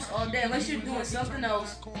in the house all day. Unless you're doing something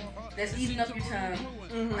else that's eating up your time.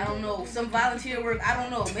 Mm-hmm. I don't know, some volunteer work. I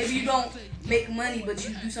don't know. Maybe you don't make money, but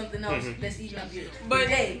you do something else that's eating up your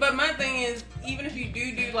day. But my thing is, even if you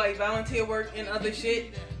do like volunteer work and other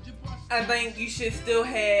shit, I think you should still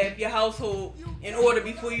have your household in order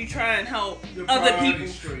before you try and help other people.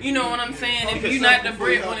 You know what I'm saying? If you're not the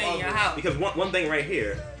breadwinner in your house. Because one thing right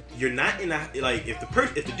here, you're not in a, like, if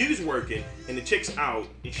the dude's working and the chick's out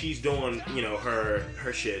and she's doing, you know, her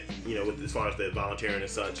shit, you know, with, as far as the volunteering and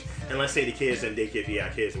such, and let's say the kids in daycare, if you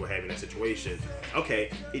got kids who are having that situation, okay,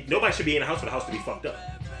 nobody should be in the house for the house to be fucked up.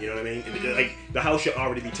 You know what I mean? Like, the house should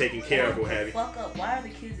already be taken care of or have it. Fuck up. Why are the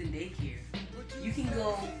kids in daycare? You can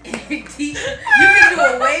go and teach. You can do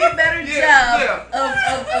a way better job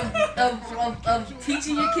of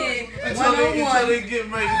teaching your kid one-on-one. Until they get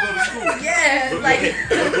ready to go to school. Yeah, like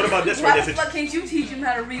what about this why right the there? fuck can't you teach them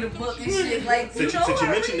how to read a book and shit? Like, Since you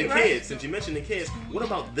mentioned the kids, what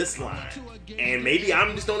about this line? And maybe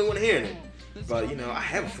I'm just the only one hearing it. But, you know, I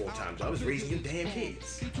have a full-time job. I was raising your damn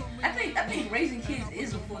kids. I think raising kids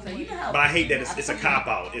is a full-time. You know how? But I hate that it's a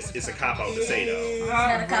cop-out. It's a cop-out to say, though.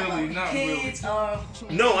 Not Kids really. are...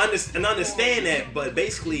 No, I understand that, but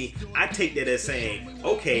basically, I take that as saying,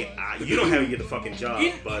 okay, you don't have to get a fucking job,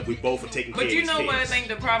 but we both are taking care of But you these know kids. what I think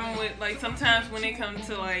the problem with, like, sometimes when it comes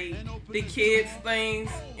to, like, the kids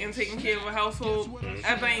things and taking care of a household,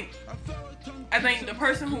 I think the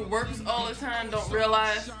person who works all the time don't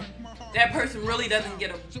realize that person really doesn't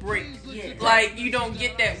get a break. Yeah. Like, you don't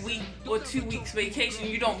get that week or 2 weeks vacation.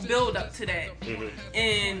 You don't build up to that. Mm-hmm.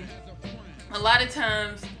 And a lot of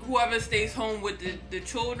times, whoever stays home with the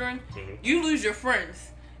children, you lose your friends.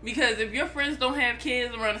 Because if your friends don't have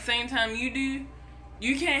kids around the same time you do,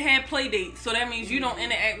 you can't have play dates. So that means you don't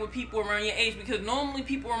interact with people around your age. Because normally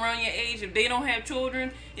people around your age, if they don't have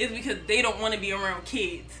children, it's because they don't want to be around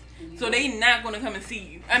kids. So they not gonna come and see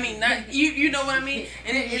you. I mean, not you know what I mean.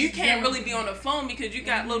 And then you can't really be on the phone because you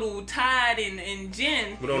got little Tide and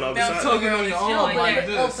Jen But on the other bouncing side- Talking around on the your show own like like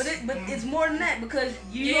that. this. But it's more than that because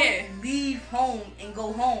you Yeah. don't leave home and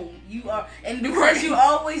go home. You are, and because you're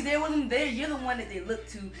always there with them, you're the one that they look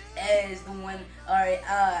to as the one. All right,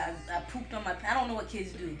 I pooped on my. I don't know what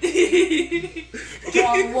kids do. Draw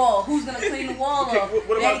on the wall. Who's gonna clean the wall Okay, off?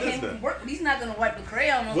 what about Daddy this can't then? work. He's not gonna wipe the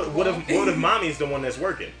crayon off. What if mommy's the one that's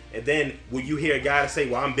working? And then will you hear a guy say,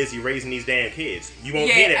 well, I'm busy raising these damn kids? You won't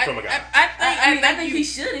hear that from a guy. I think he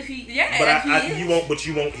should if he. Yeah. But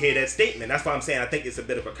you won't hear that statement. That's why I'm saying I think it's a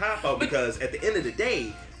bit of a cop out because at the end of the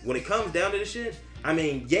day, when it comes down to the shit, I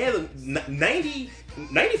mean, yeah,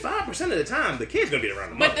 95% of the time the kid's gonna be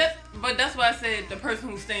around the mother. But that's why I said the person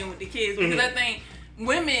who's staying with the kids because I think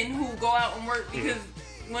women who go out and work because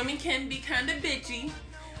women can be kind of bitchy.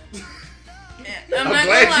 I'm not glad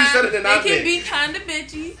gonna you lie. said it and They not can me. be kind of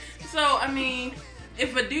bitchy. So I mean,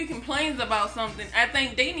 if a dude complains about something, I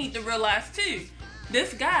think they need to realize too.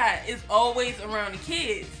 This guy is always around the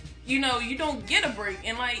kids. You know, you don't get a break,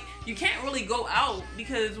 and like you can't really go out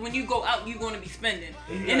because when you go out, you're going to be spending.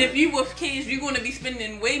 And if you with kids, you're going to be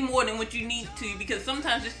spending way more than what you need to because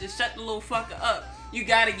sometimes just to shut the little fucker up, you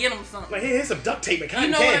got to get them something. Like, here's some duct tape and cotton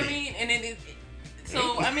You know candy. what I mean? And it is.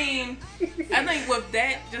 So I mean, I think with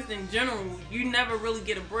that, just in general, you never really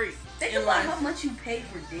get a break. Think in about life. how much you pay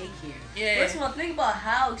for daycare. Yeah. First of all, think about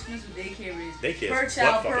how expensive daycare is Daycare per is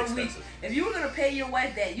child butt per fucking week. expensive. If you were gonna pay your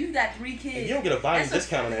wife that, you got 3 kids. And you don't get a volume That's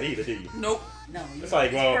discount on that either, do you? Nope. No, It's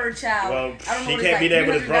like, well, per child. well, I don't know. he It's can't like be there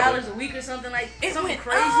with his brother. $300 a week or something like It something went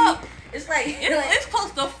crazy. up. It's like It's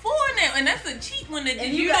close to 4 now, and that's a cheap one that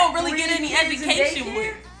and you got don't really 3 get any kids in education daycare?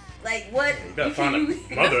 with. Like what? You gotta find a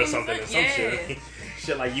mother or That's something what or I'm some saying. shit.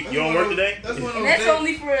 Shit like you don't work today? That's one of And those that's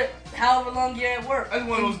only for however long you're at work. That's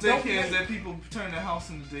one of those Don't daycares work. that people turn their house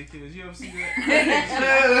into daycares. You ever see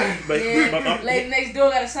that? But, Yeah, lady next door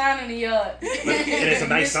got a sign in the yard. and it's a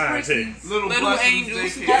nice sign too. Little Little blessings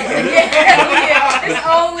angels. daycare. Yeah, it's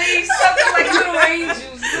always something like little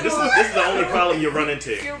angels. This is the only problem you run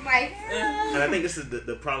into. You're my And I think this is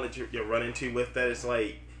the problem that you run into with that. It's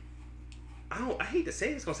like, I hate to say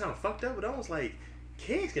it, it's gonna sound fucked up, but almost like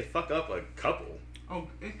kids can fuck up a couple. Oh,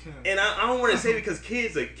 it can. And I don't want to say because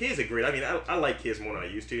kids are great. I mean, I like kids more than I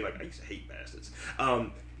used to. Like I used to hate bastards.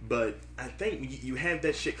 But I think when you have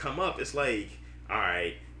that shit come up, it's like, all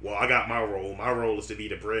right, well, I got my role. My role is to be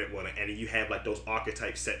the breadwinner, and then you have like those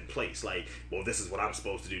archetypes set in place. Like, well, this is what I'm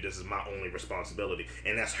supposed to do. This is my only responsibility,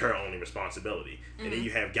 and that's her only responsibility. Mm-hmm. And then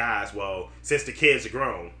you have guys. Well, since the kids are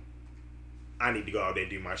grown, I need to go out there and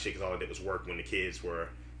do my shit because all I did was work when the kids were,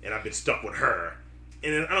 and I've been stuck with her.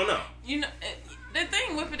 And then, I don't know. You know, the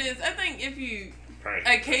thing with it is, I think if you Right.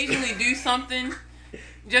 occasionally do something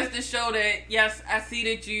just to show that, yes, I see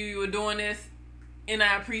that you are doing this and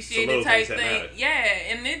I appreciate it type thing. Yeah,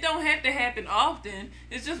 and it don't have to happen often.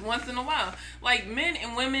 It's just once in a while. Like men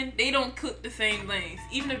and women, they don't cook the same things.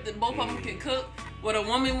 Even if both of them can cook, what a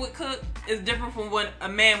woman would cook is different from what a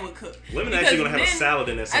man would cook. Women Because actually gonna have a men, salad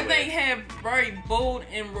in there somewhere. I think have very bold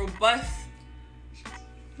and robust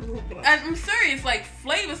I'm serious. Like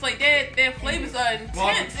flavors, like their flavors are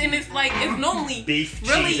intense, and it's like it's normally beef,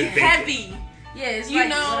 really cheese, and heavy. Yeah, it's You like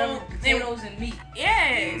know, whatever, potatoes and meat.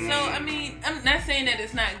 Yeah. So I mean, I'm not saying that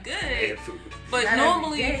it's not good, Bad food. but Not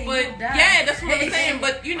normally, every day, but you'll die. yeah, that's what I'm saying.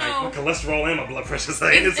 But you My know, cholesterol and my blood pressure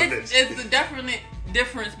saying it's, this a it's, bitch. it's the definite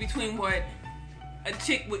difference between what a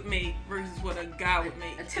chick would make versus what a guy would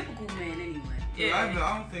make. A typical man, anyway. Yeah. I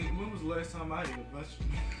don't think. When was the last time I ate a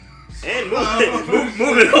vegetable? And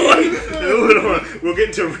moving on. We'll get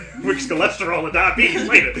into Rick's cholesterol and diabetes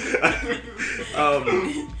later. I'm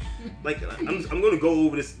going to go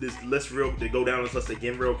over this list to go down this list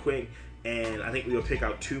again real quick, and I think we'll pick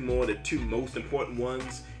out two more, the two most important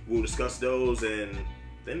ones. We'll discuss those, and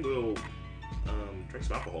then we'll drink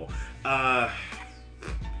some alcohol.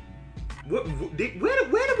 Where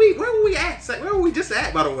were we at? Where were we just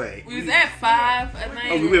at, by the way? We was at 5, I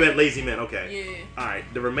think. Oh, we were at Lazy Men. Okay. Yeah. All right.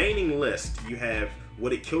 The remaining list, you have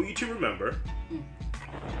Would It Kill You to Remember?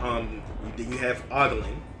 Then you have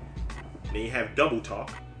Ogling. Then you have Double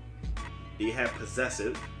Talk. Then you have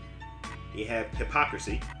Possessive. Then you have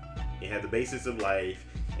Hypocrisy. You have The Basis of Life.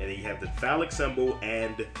 And then you have The Phallic Symbol.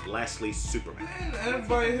 And lastly, Superman. Man,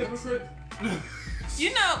 everybody a hypocrite.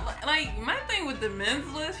 You know, like my thing with the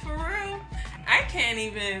men's list for real, I can't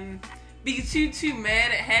even be too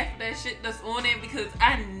mad at half of that shit that's on there because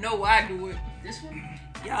I know I do it. This one?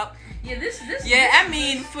 Yup. Yeah, this. Yeah, this I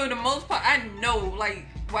mean, for the most part, I know. Like,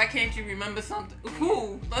 why can't you remember something?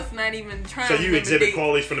 Who? Let's not even try. So to you remember exhibit dates.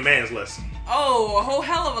 qualities from the man's list. Oh, a whole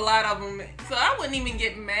hell of a lot of them. So I wouldn't even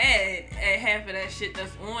get mad at half of that shit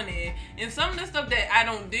that's on there. And some of the stuff that I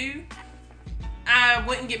don't do, I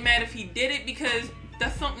wouldn't get mad if he did it because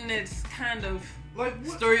that's something that's kind of Like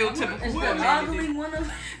what, stereotypical. Is for the a man to do. ogling one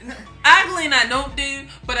of? Ogling I don't do,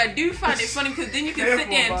 but I do find it funny because then you can sit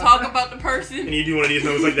there and talk about the And person. you do one of these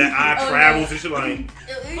numbers like that, eye Oh, travels no. and shit like.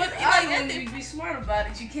 But, Ogling, you be smart about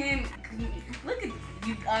it. You can look at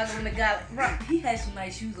you ogling the guy. Like, bro, he has some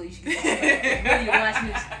nice shoes on. You should really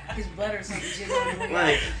watching his butt or something.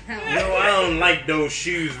 Like, no, I don't like those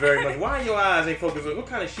shoes very much. Why your eyes ain't focused on what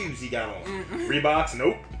kind of shoes he got on? Reeboks?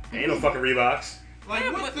 Nope. Ain't no fucking Reeboks. Like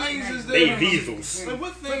Yeah, what but, things like, is They there? Diesels. Like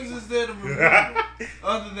what things is there to remember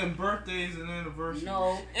other than birthdays and anniversaries?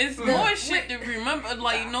 No, It's more shit to remember,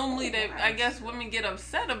 like normally that I guess women get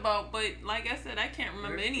upset about, but like I said, I can't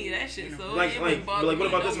remember any of that shit. So Like, it like, wouldn't bother like, what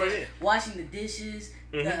me about no this right way. here? washing the dishes,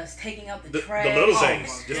 taking out the The trash. little Oh things.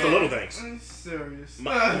 my Just God. the little things. I'm serious.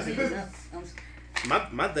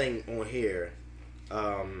 My thing on here,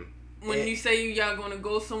 When you say y'all gonna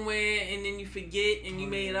go somewhere and then you forget and you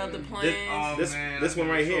made other plans. This one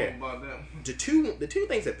right here. About that. the two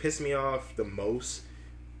things that piss me off the most,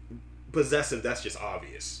 possessive, that's just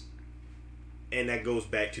obvious. And that goes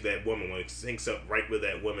back to that woman one. It syncs up right with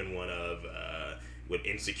that woman one of with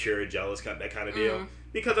insecure, jealous, that kind of deal.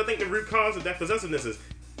 Because I think the root cause of that possessiveness is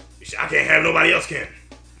I can't have nobody else can.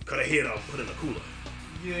 Cut her head off, put it in a cooler.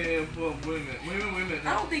 Yeah, but women.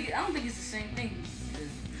 I don't think it's the same thing.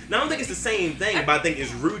 Now I don't think it's the same thing, but I think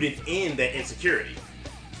it's rooted in that insecurity.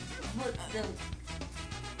 But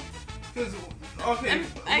Because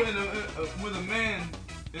with a man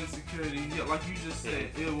insecurity, yeah, like you just said,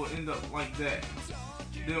 it will end up like that.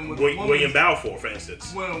 Then with William Balfour, for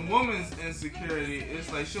instance. When a woman's insecurity,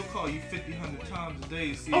 it's like she'll call you 100 times a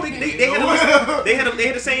day. See Oh, if they you had know. a list. They had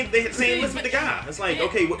the same list with the guy. It's like,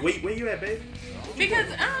 okay, where you at, baby? Because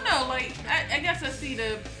I don't know, like I guess I see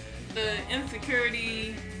the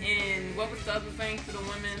insecurity and what was the other thing for the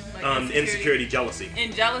women? Like Insecurity, jealousy.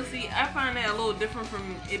 And jealousy, I find that a little different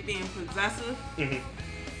from it being possessive.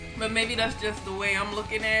 But maybe that's just the way I'm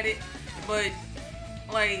looking at it. But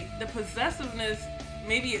like the possessiveness,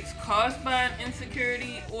 maybe it's caused by an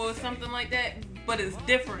insecurity or something like that, but it's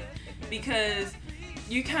different because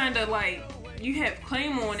you kind of like you have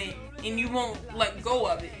claim on it and you won't let go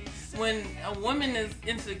of it. When a woman is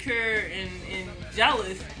insecure and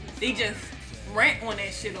jealous, they just rant on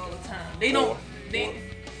that shit all the time. They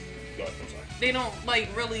don't like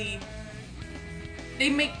really.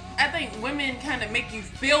 I think women kind of make you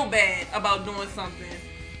feel bad about doing something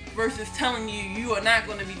versus telling you are not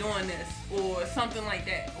going to be doing this or something like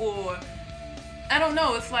that. Or I don't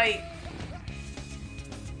know. It's like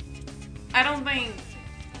I don't think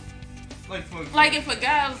like if a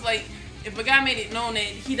guy made it known that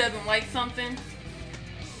he doesn't like something,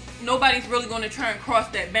 nobody's really going to try and cross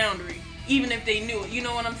that boundary, even if they knew it. You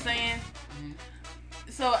know what I'm saying?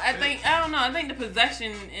 So I don't know. I think the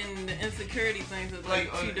possession and the insecurity things are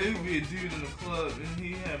like two it different. would be a dude in the club and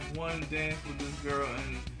he have one dance with this girl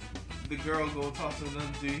and the girl go talk to another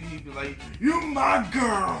dude. He'd be like, "You my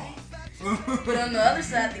girl," But on the other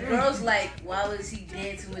side, the girl's like, why was he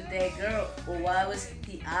dancing with that girl? Or why was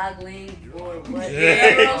he ogling? Or what?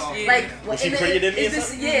 Yeah. Like, Was she prettier than me or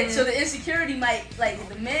something? yeah, so the insecurity might, like,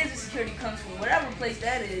 the man's insecurity comes from whatever place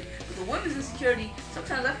that is. But the woman's insecurity,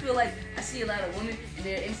 sometimes I feel like I see a lot of women and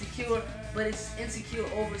they're insecure, but it's insecure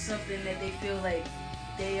over something that they feel like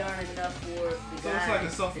they aren't enough for the guy. So it's like a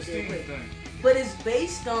that self-esteem they're with. thing. But it's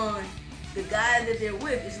based on the guy that they're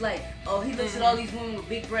with. It's like, oh, he looks at all these women with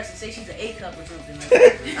big breasts and say she's an A cup or something.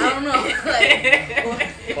 Like, I don't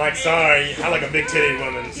know. Like, sorry, I like a big titty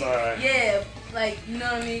woman. Sorry. Yeah, like, you know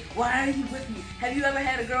what I mean? Why are you with me? Have you ever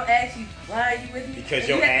had a girl ask you, why are you with me? Because And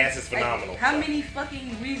your you have ass is phenomenal. How So. many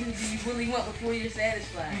fucking reasons do you really want before you're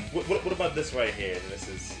satisfied? What about this right here? And this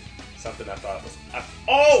is something I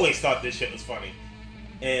always thought this shit was funny.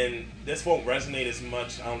 And this won't resonate as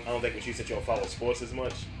much. I don't think with you since you don't follow sports as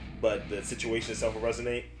much. But the situation itself will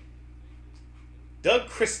resonate. Doug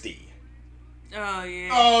Christie. Oh yeah.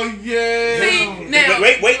 Oh yeah. See, now,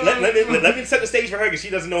 Wait. Let me set the stage for her because she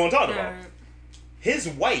doesn't know what I'm talking about. His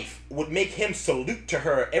wife would make him salute to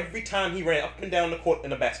her every time he ran up and down the court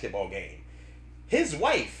in a basketball game. His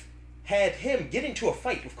wife had him get into a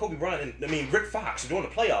fight with Kobe Bryant and Rick Fox during the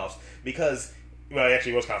playoffs because, well,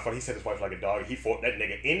 actually it was kind of funny. He set his wife like a dog. He fought that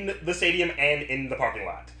nigga in the stadium and in the parking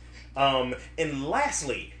lot. And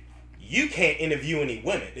lastly, you can't interview any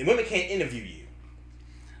women. And women can't interview you.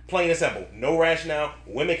 Plain and simple. No rationale.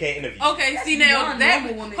 Women can't interview you. Okay, That's see now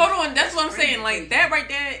that woman. hold on, that's what I'm Crazy. saying. Like that right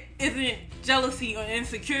there isn't jealousy or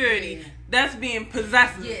insecurity. Yeah. That's being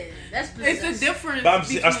possessive. Yeah, that's It's a difference. But I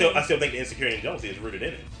between- still think the insecurity and jealousy is rooted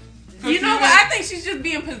in it. You know what? I think she's just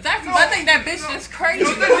being possessive. I think that bitch just crazy.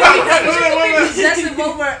 She can be possessive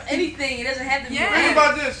over anything. It doesn't have to be. Yeah. Think random.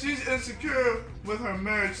 about this. She's insecure with her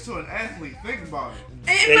marriage to an athlete. Think about it.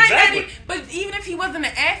 It might not Exactly. even, but even if he wasn't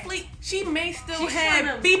an athlete, she may still She's trying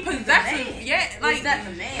to be be the possessive. man. Yeah, like It's not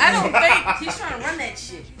the man. I don't think. She's trying to run that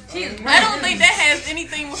shit. She is. I don't think that has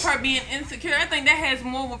anything with her being insecure. I think that has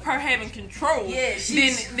more with her having control Yeah,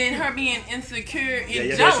 than her being insecure and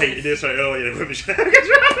Yeah, jealous. you did say earlier that women should have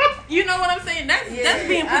control. You know what I'm saying? That's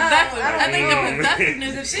being I possessive. don't I think know. the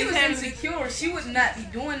possessiveness If she is was having insecure, she would not be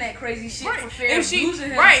doing that crazy shit Right. for fear If of she- losing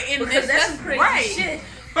him. right, and because that's some crazy right. shit.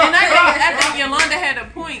 And I think Yolanda had a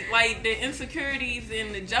point. Like the insecurities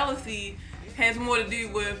and the jealousy has more to do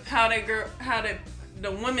with how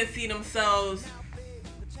the women see themselves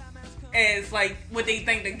as like what they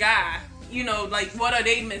think the guy. You know, like what are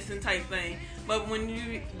they missing type thing. But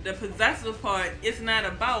when the possessive part, it's not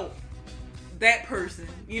about that person.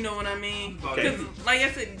 You know what I mean? Okay. Because like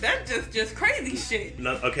I said, that's just crazy shit.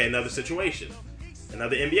 Another situation.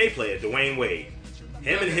 Another NBA player, Dwayne Wade.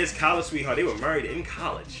 Him and his college sweetheart, they were married in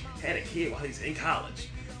college. Had a kid while he's in college.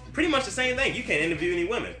 Pretty much the same thing. You can't interview any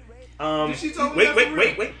women. Did she tell me that for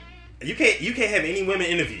real? Wait. You can't have any women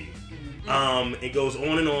interview you. It goes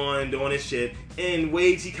on and on, doing this shit. And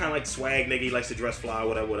Wade's, he kind of like swag nigga. He likes to dress fly,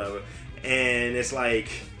 whatever. And it's like,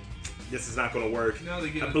 this is not going to work. Now they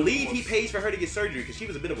get I a believe he divorce. pays for her to get surgery because she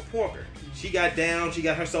was a bit of a porker. She got down, she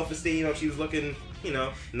got her self-esteem up, she was looking,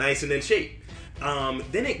 nice and in shape.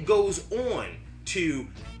 Then it goes on to,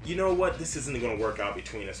 you know what, this isn't going to work out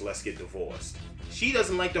between us, let's get divorced. She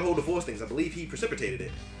doesn't like the whole divorce things. I believe he precipitated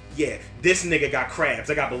it. Yeah, this nigga got crabs.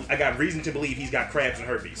 I got reason to believe he's got crabs and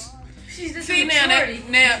herpes. She's just See now,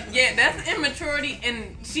 immaturity. that's immaturity,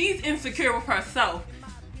 and she's insecure with herself.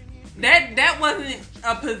 That wasn't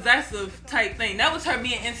a possessive type thing. That was her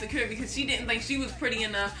being insecure because she didn't think she was pretty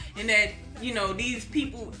enough, and that these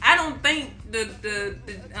people. I don't think the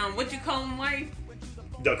what you call him wife.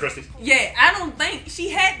 Doug Christie. Yeah, I don't think she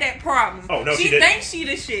had that problem. Oh no, she she didn't. thinks she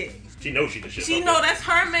the shit. She knows she the shit. She know that's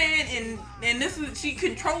her man, and this is she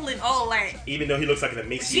controlling all that. Even though he looks like an She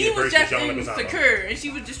emaciated was version of just John Leguizamo. insecure, and she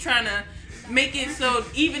was just trying to make it so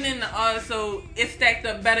even in the so it stacked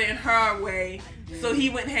up better in her way, so he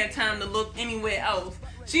wouldn't have time to look anywhere else.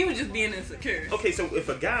 She was just being insecure. Okay, so if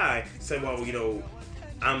a guy said, well,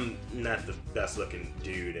 I'm not the best looking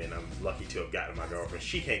dude and I'm lucky to have gotten my girlfriend,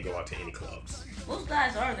 she can't go out to any clubs. Most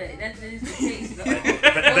guys are that. That is the case. Though.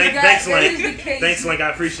 Thanks, that Link. is the case. Thanks, Link. I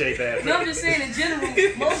appreciate that. No, I'm just saying in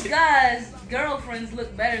general, most guys' girlfriends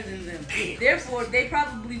look better than them. Therefore, they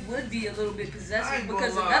probably would be a little bit I possessive ain't gonna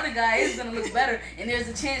because lie. another guy is going to look better, and there's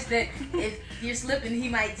a chance that if you're slipping, he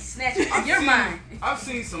might snatch it from I've your seen- mind. I've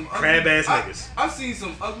seen some ugly, Crab ass niggas. I've seen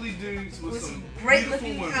some ugly dudes with, With some some great beautiful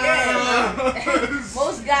looking women. yeah.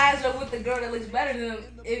 Most guys are with the girl that looks better than them,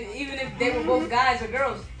 even if they were both guys or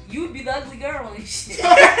girls. You would be the ugly girl and shit. Man,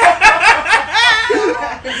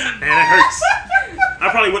 that hurts. I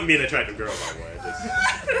probably wouldn't be an attractive girl, by the way.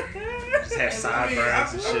 Just have I mean, sideburns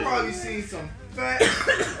and I've shit. probably seen some fat,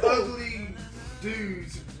 ugly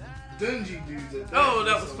dudes, dingy dudes. At that. Oh,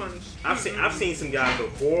 that was funny. I've seen some guys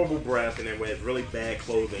with horrible breath and they wear really bad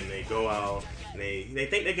clothing. They go out and they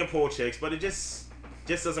think they can pull chicks, but it just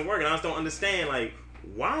doesn't work. And I just don't understand. Like,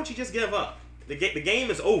 why don't you just give up? The game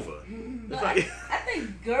is over. No, I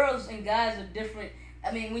think girls and guys are different.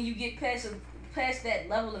 I mean, when you get past that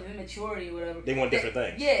level of immaturity or whatever, they want different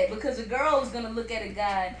things. Yeah, because a girl is gonna look at a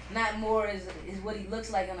guy not more as what he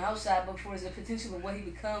looks like on the outside, but for the potential of what he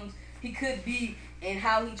becomes, he could be, and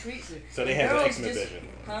how he treats her. So they have the Girls X-Men just- vision.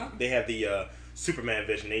 Huh? They have the Superman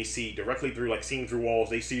vision. They see directly through, like seeing through walls.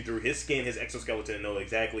 They see through his skin, his exoskeleton, and know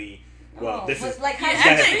exactly. Well, this is like how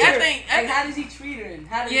Yeah, does he I treat her? think- Like, how does he treat her, and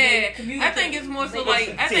how does Yeah, they communicate? I think it's more so They-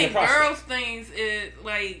 like I See think the process. girls' things is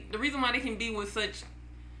like the reason why they can be with such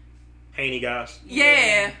Haney guys,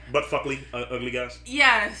 yeah. butt fuckly, ugly guys.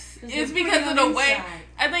 Yes, 'Cause it's they're because pretty of the on the way. inside.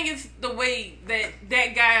 I think it's the way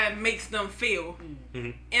that guy makes them feel,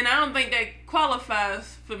 Mm-hmm. and I don't think that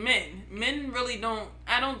qualifies for men. Men really don't.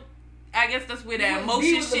 I guess that's where You that wouldn't be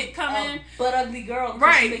emotion with shit come in. But ugly girl, 'cause she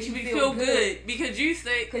Right, makes you you feel good because you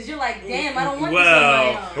say Because you're like, damn, I don't want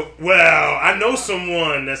somebody. Well, I know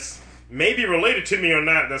someone that's maybe related to me or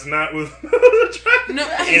not. That's not with no,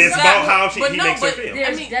 and it's about how he makes her feel.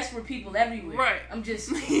 There's I mean- desperate people everywhere. Right. I'm just.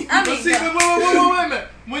 But see, wait a minute.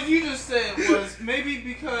 What you just said was maybe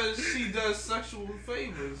because she does sexual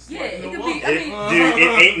favors. Yeah, like it no could woman. be. I mean, Dude,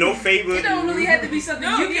 it ain't no favor. it don't really have to be something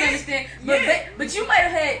No, you can yeah, understand. But yeah. but you might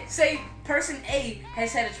have had, say, person A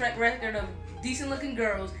has had a track record of decent looking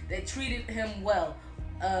girls that treated him well.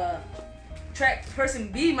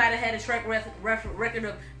 Person B might have had a track record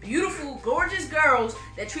of beautiful, gorgeous girls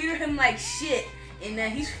that treated him like shit, and now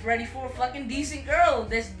he's ready for a fucking decent girl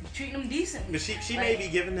that's treating him decently. But she may be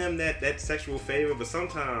giving him that sexual favor, but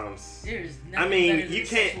sometimes There's I nothing mean better than you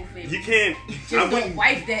sexual favor. can't. Just I don't wouldn't.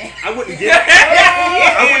 wife that. I wouldn't give.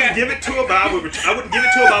 I wouldn't give it to her, but I would give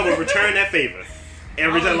it to her, but I would return that favor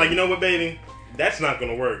every time. Like, you know what, baby, that's not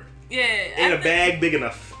gonna work. yeah, Ain't a bag big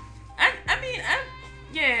enough.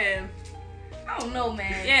 Yeah. I don't know,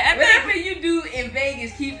 man. Yeah, whatever you do in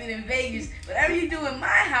Vegas, keep it in Vegas. Whatever you do in my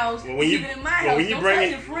house, Well, when you keep it in my house. when you Don't bring tell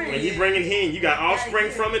it your friends. when you bring it here and you got Gotta offspring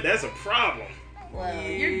get it. from it, that's a problem. Well, Yeah.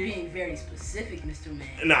 you're being very specific, Mr. Man.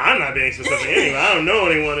 No, I'm not being specific anyway. I don't know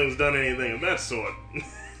anyone who's done anything of that sort.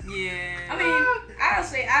 Yeah. I mean, I'll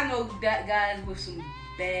say I know guys with some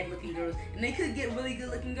bad looking girls, and they could get really good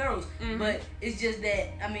looking girls. Mhm. But it's just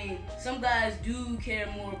that, I mean, some guys do care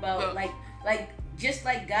more about, Well- like just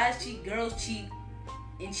like guys cheat, girls cheat,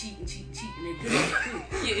 and cheat, and they're good at it too.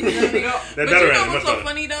 Yeah. You know what I mean? That But better you know end, what's much so better.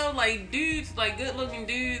 funny though? Like dudes, like good looking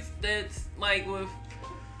dudes that's like with,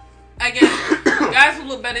 I guess, guys who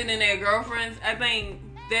look better than their girlfriends, I think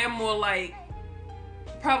they're more like,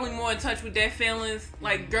 probably more in touch with their feelings,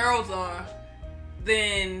 like girls are,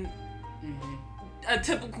 than a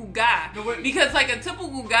typical guy. No, wait. Because like a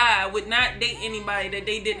typical guy would not date anybody that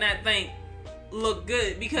they did not think looked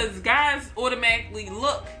good. Because guys automatically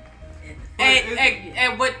look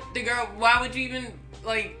at what the girl. Why would you even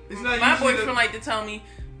like? It's not My usually boyfriend like to tell me,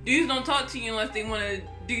 dudes don't talk to you unless they want to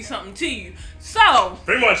do something to you. So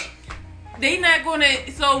Pretty much. they not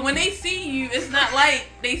gonna. So when they see you, it's not like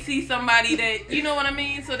they see somebody that, you know what I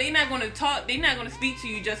mean. So they not gonna talk. They not gonna speak to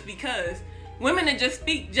you just because. Women that just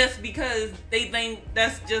speak just because they think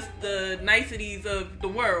that's just the niceties of the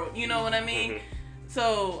world. You know what I mean? Mhm.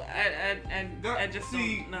 So I just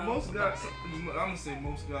see, don't know. most guys, I'm gonna say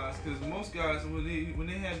most guys, because most guys when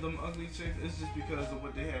they have them ugly chicks, it's just because of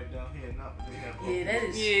what they have down here, not what they have. Yeah, that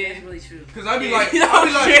is Yeah. that's really true. Because I be Yeah. like, I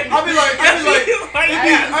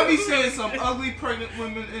be seeing some ugly pregnant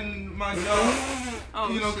women in my job, Oh,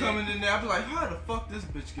 you know, shit. coming in there. I be like, how the fuck this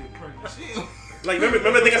bitch get pregnant? She, Like,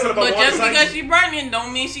 remember the thing I said about But Wanda just because Sykes? she pregnant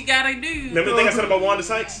don't mean she got a dude. Remember the thing I said about Wanda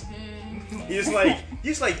Sykes? Mm-hmm.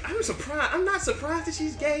 He's like, I'm surprised. I'm not surprised that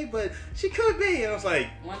she's gay, but she could be. And I was like,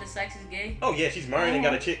 Wanda Sykes is gay. oh yeah, she's married and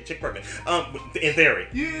got a chick pregnant. In theory.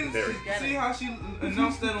 you In theory. see how she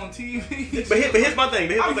announced that on TV? But here's my thing.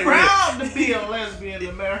 I'm right proud to be a lesbian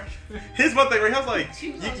American. here. Here's my thing. Right here. I was like, She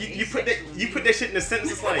was always you put asexual. that shit in a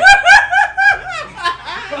sentence. It's like.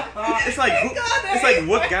 It's like, it's like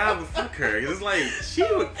what guy would fuck her? It's like she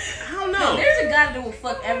would. I don't No, know. there's a guy that will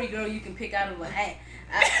fuck every girl you can pick out of a hat.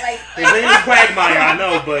 His name is Quagmire, I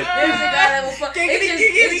know, but There's a guy that will fuck.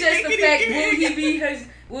 It's just the fact, Giggity.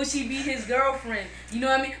 will she be his girlfriend? You know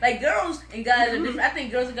what I mean? Like girls and guys are different. I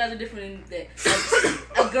think girls and guys are different in that.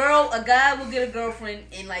 Like, a guy will get a girlfriend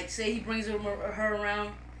and like say he brings her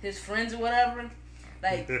around his friends or whatever.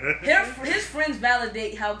 Like his friends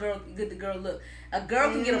validate how good the girl look. A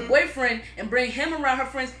girl can get a boyfriend and bring him around her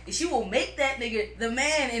friends, and she will make that nigga the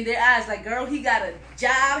man in their eyes. Like, girl, he got a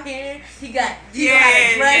job here. He got a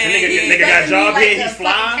dress. Nigga got a job here. He's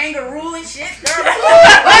fly. Kangaroo and shit.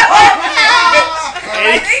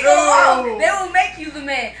 Girl, they will make you the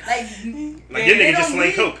man. Like your nigga just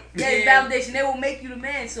sling coke. Yeah, validation. They will make you the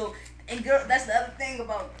man. So, and girl, that's the other thing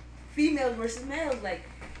about females versus males. Like.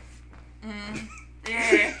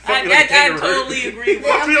 Yeah, I totally agree with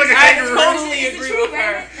her. I totally agree with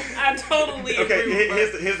her. I totally agree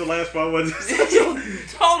with her. Here's the last part.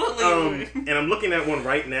 Totally agree. And I'm looking at one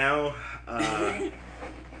right now.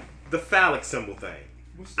 The phallic symbol thing.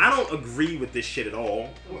 I don't agree with this shit at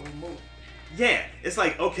all. Yeah, it's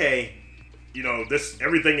like, okay, you know,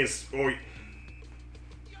 everything is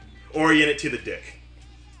oriented to the dick.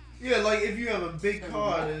 Yeah, like if you have a big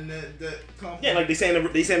card and that company. Yeah, like they saying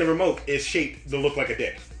the remote is shaped to look like a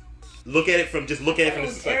dick. Look at it from the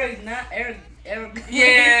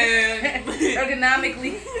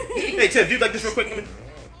ergonomically. Hey Tim, do you like this real quick?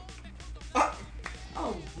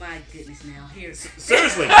 Oh my goodness! Now here.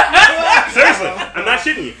 Seriously, I'm not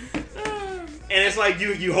shitting you. And it's like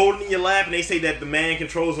you hold it in your lap, and they say that the man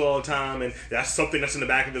controls it all the time, and that's something that's in the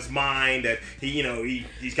back of his mind that he's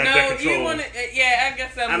got that control. I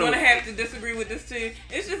guess I'm gonna have to disagree with this too.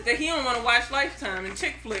 It's just that he don't want to watch Lifetime and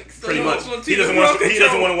chick flicks. So pretty much, he doesn't want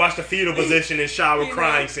to watch the fetal position and shower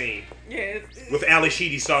crying scene. Yeah, with Ali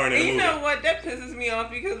Sheedy starring in the movie. You know what? That pisses me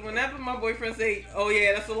off because whenever my boyfriend say, "Oh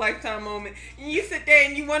yeah, that's a Lifetime moment," and you sit there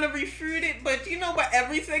and you want to refute it, but you know what?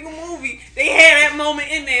 Every single movie they had that moment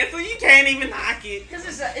in there, so you can't even knock it.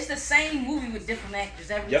 Because it's the same movie with different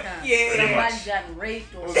actors every time. Yeah, somebody got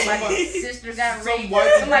raped, or somebody's sister got raped,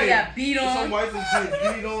 somebody got beat on. Some wife is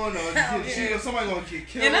getting beat on, or somebody gonna get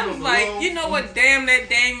killed. And I was like, you know what? Damn that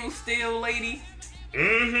Daniel Steele lady.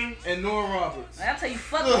 Mm-hmm. And Nora Roberts. I'll tell you,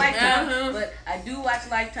 fuck Lifetime, but I do watch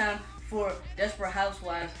Lifetime for Desperate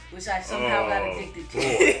Housewives, which I somehow got addicted to.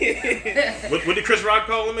 What did Chris Rock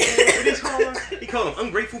call him again? What did he call him? He called them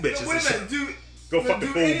ungrateful bitches. Wait a minute, dude. Go fuck the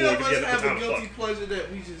fool boy. Any of us have a guilty pleasure that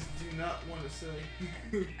we just do not want to say?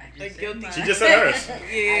 She just said hers.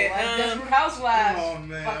 Yeah. I watch Desperate Housewives. Oh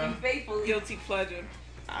man. Fucking faithfully. Guilty pleasure.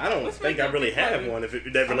 I don't think I really have one that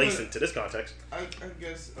relates to this context. I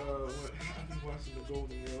guess when I be watching the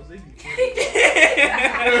Golden Girls, they be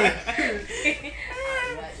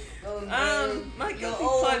my guilty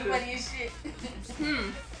old pleasure. funny as shit.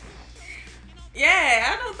 Yeah,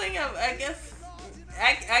 I don't think I guess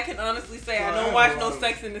I can honestly say I don't watch no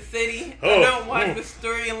Sex in the City. I don't watch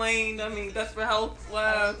Wisteria Lane. I mean, Desperate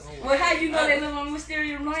Housewives. Well, how do you know they live on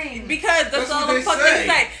Wisteria Lane? Because that's all they fucking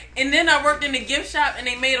say. And then I worked in the gift shop and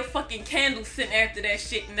they made a fucking candle scent after that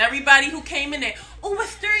shit. And everybody who came in there,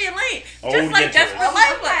 Wisteria Lane. Just like Desperate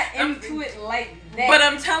Housewives. I'm not into it like that. But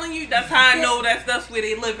I'm telling you, that's how I know that's where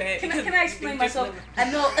they live at. Can I explain myself? I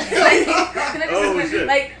know. Can I explain?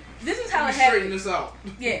 Like, this is how it happened. Straighten this out.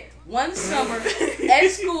 Yeah. One summer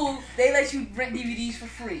at school, they let you rent DVDs for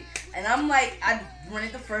free, and I'm like, I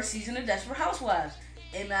rented the first season of Desperate Housewives,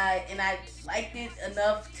 and I liked it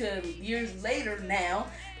enough to years later now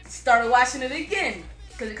started watching it again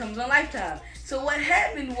because it comes on Lifetime. So what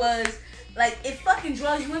happened was, like, it fucking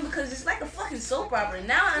draws you in because it's like a fucking soap opera. And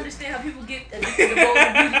now I understand how people get addicted to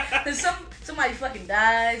Golden Beauty because somebody fucking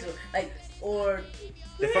dies or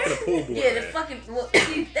they're fucking a pool boy. Yeah, they're fucking. Well,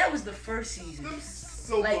 see, that was the first season.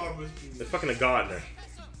 They're fucking a gardener.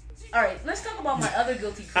 All right, let's talk about my other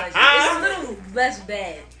guilty pleasure. It's a little less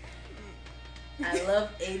bad. I love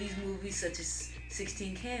 80s movies such as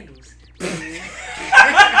 16 Candles.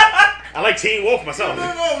 I like Teen Wolf myself. No,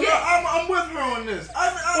 I'm with her on this.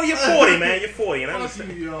 You're 40, man. You're 40, and I'm I'm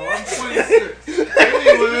 26. Anyway.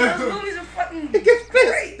 Those movies are fucking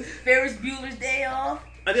great. Ferris Bueller's Day Off.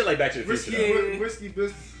 I did like Back to the Future. Risky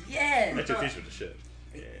Business. Yeah. Back to the Future was the shit.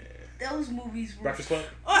 Yeah. Those movies were. Breakfast Club.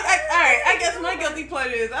 All right. I guess my guilty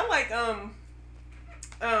pleasure is I like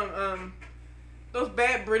those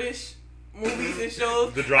bad British movies and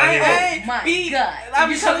shows. The drama. God.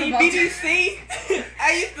 I'm telling you, BBC.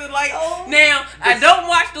 I used to like. Oh. Now I don't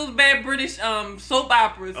watch those bad British soap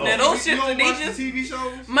operas. Now those shit don't they watch just the TV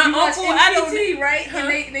shows. my You watch uncle. I don't. MTV, right?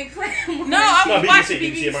 And they play. No, I was watching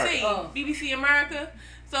BBC BBC. America. BBC America.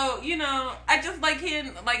 So, you know, I just like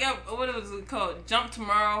hearing, like, what was it called? Jump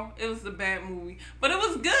Tomorrow. It was a bad movie. But it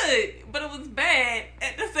was good. But it was bad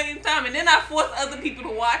at the same time. And then I forced other people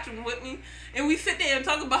to watch them with me. And we sit there and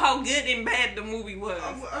talk about how good and bad the movie was.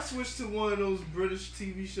 I switched to one of those British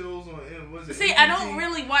TV shows on, was it See, MTV? I don't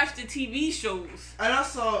really watch the TV shows. And I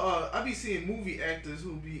saw, I be seeing movie actors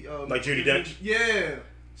who be... like Judi Dench? Yeah.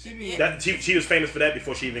 She was famous for that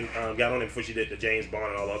before she even got on it, before she did the James Bond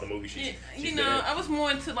and all the other movies. I was more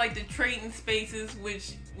into like the trading spaces,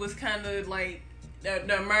 which was kind of like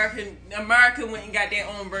the America went and got their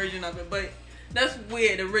own version of it, but that's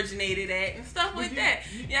where it originated at and stuff like that.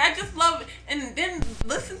 Yeah, I just love it. And then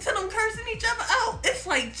listen to them cursing each other out. It's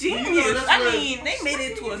like genius. They made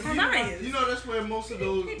it to a science. That's where most of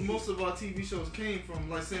our TV shows came from,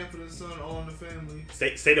 like Sanford and Son, All in the Family.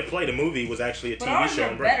 State of Play, the movie, was actually a but TV show.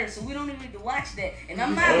 But better, so we don't even need to watch that. And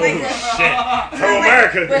I'm not shit.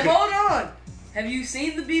 Pro-America. But hold on. Have you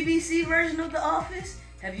seen the BBC version of The Office?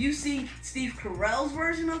 Have you seen Steve Carell's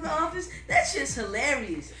version of The Office? That shit's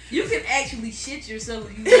hilarious. You can actually shit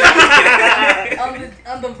yourself if you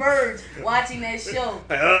on the verge watching that show.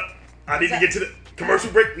 I need to get to the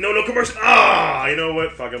commercial break. No commercial. You know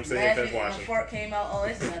what? Fuck, I'm sitting here fast watching. When fart came out, oh,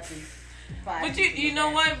 it's nothing. But you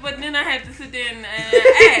know what? But then I had to sit there and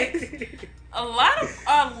ask. A lot of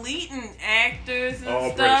our leading actors and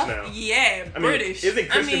all stuff. British now. Yeah, British. Isn't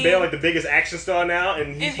Christian Bale like the biggest action star now,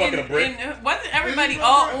 and he's fucking a Brit? And wasn't everybody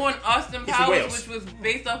all on Austin Powers, which was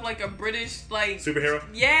based off like a British like superhero?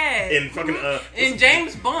 Yeah. And fucking in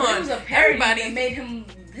James Bond, it was a parody that made him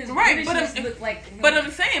his Britishness look like him. But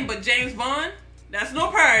I'm saying, James Bond, that's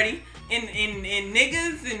no parody. And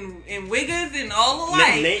niggas and wiggers and all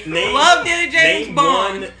alike. Love their James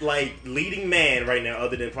Bond. One like leading man right now,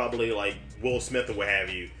 other than probably like Will Smith or what have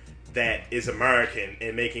you, that is American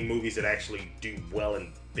and making movies that actually do well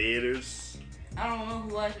in theaters. I don't know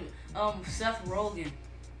who else. Seth Rogen.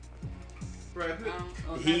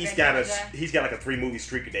 He's got like a 3-movie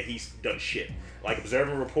streak that he's done shit. Like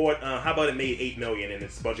Observer Report, how about it made $8 million and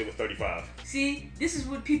its budget was $35? See, this is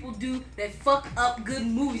what people do that fuck up good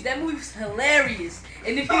movies. That movie was hilarious,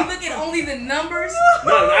 and if you look at only the numbers,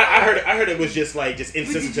 I heard it was just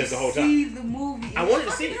insensitive the whole time. See the movie? I wanted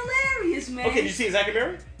to see it. Hilarious, man. Okay, did you see Zack and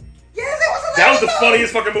Mary? Yes, it was hilarious. That was the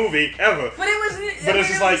funniest fucking movie ever. But it was. But it's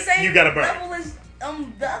just like you gotta burn. Level as,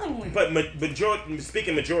 the other one. But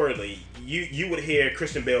speaking majorly, you would hear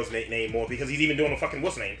Christian Bale's name more because he's even doing a fucking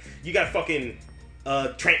what's the name? You got fucking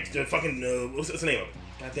what's the name of it?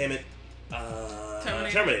 God damn it,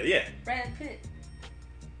 Terminator. Yeah. Brad Pitt.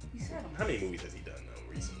 You said him. How many movies has he done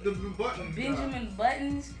recently? Benjamin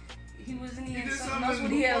Buttons. He was in something else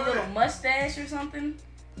when he had a little mustache or something.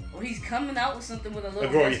 Or he's coming out with something with a little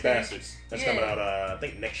Glorious mustache. Bastards. That's coming out, I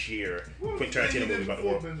think, next year. Quentin Tarantino movie about the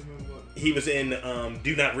world. He was in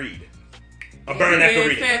Do Not Read. Burn After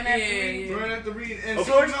Reading. Burn After Reading. And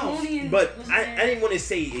George Clooney. But I didn't want to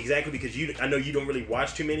say exactly because I know you don't really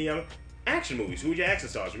watch too many of them. Action movies. Who were your action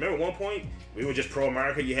stars? Remember at one point, we were just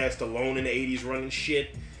pro-America. You had Stallone in the 80s running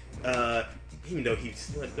shit. Even though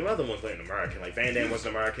the other ones weren't American. Like Van Damme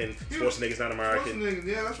wasn't American. Schwarzenegger's not American.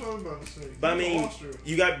 Yeah, that's what I was about to say. But I mean,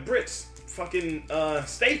 you got Brits. Fucking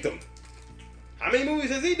Statham. How many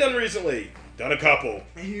movies has he done recently? Done a couple.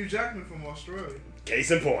 And Hugh Jackman from Australia.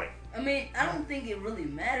 Case in point. I mean, I don't think it really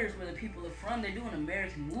matters where the people are from. They're doing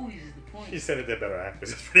American movies is the point. You said that they're better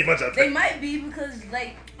actors. That's pretty much. They might be because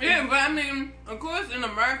Yeah, but I mean, of course, in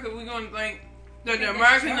America, we're gonna think that the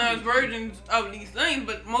Americanized versions of these things,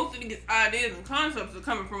 but most of these ideas and concepts are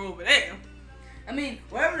coming from over there. I mean,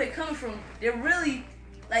 wherever they're coming from, they're really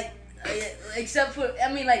except for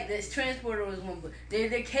this Transporter was one, but they're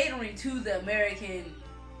catering to the American.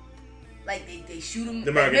 Like they shoot them.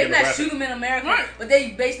 They not shoot them in America, right. But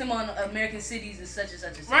they base them on American cities and such and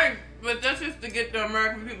such and such. Right, but that's just to get the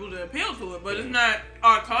American people to appeal to it. But it's not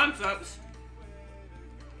our concepts.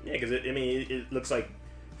 Yeah, because it looks like,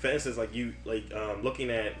 for instance,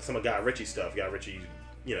 looking at some of Guy Ritchie's stuff. Guy Ritchie,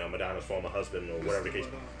 Madonna's former husband or whatever the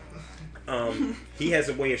case. He has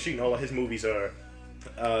a way of shooting. All of his movies are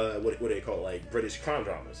what do they call it? British crime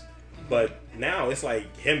dramas. But now it's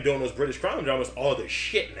like him doing those British crime dramas, all the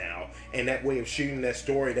shit now, and that way of shooting that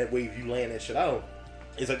story, that way you land that shit out,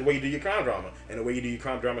 is like the way you do your crime drama, and the way you do your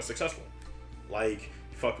crime drama successful. Like,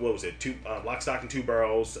 what was it? Lock, Stock, and Two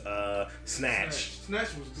Barrels, Snatch.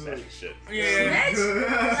 Snatch was good. Snatch was shit. Yeah.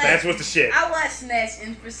 Snatch was the shit. I watched Snatch,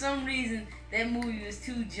 and for some reason, that movie was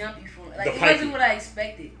too jumpy for me. It wasn't what I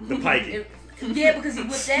expected. The pikey. Yeah, because he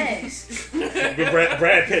whipped ass.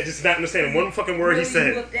 Brad Pitt just not understanding one fucking word he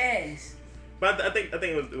said. He whipped ass. But I think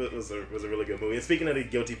it was a really good movie. And speaking of the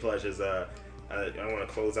guilty pleasures, I want to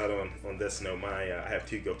close out on this note. I have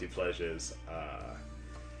 2 guilty pleasures.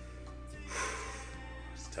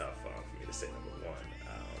 It's tough for me to say number 1.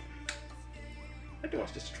 I do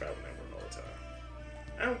watch Just Travel Network all the time.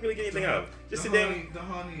 I don't really get anything out. Just sit down.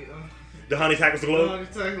 The Honey Tackles the Globe.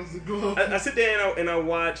 The Honey Tackles the Globe. I sit there and I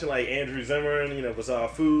watch Andrew Zimmern, Bizarre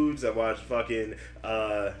Foods. I watch fucking.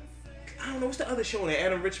 I I don't know what's the other show on there.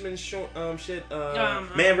 Adam Richman's show, shit.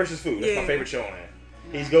 Man vs. Food. That's my favorite show on there.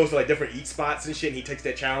 He goes to like different eat spots and shit, and he takes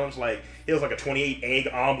that challenge. Like he was like a 28 egg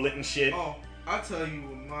omelet and shit. Oh, I'll tell you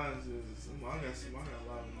what mine is. I got a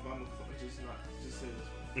lot of them, but I'm just say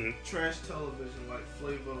this. Trash television like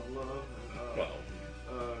Flavor of Love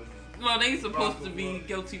and well, they supposed to be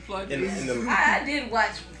guilty pleasures. I did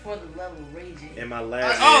watch Before the Love of Raging. In my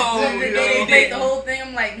last... They played the whole thing.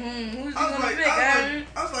 I'm like, who's he gonna pick? I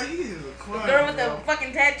was like, he is a crime. The girl with the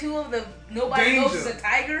fucking tattoo of the nobody knows is a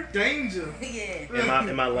tiger. Danger. Yeah.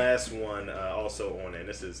 In my last one, also on there,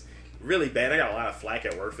 this is really bad. I got a lot of flack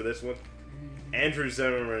at work for this one. Andrew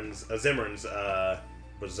Zimmern's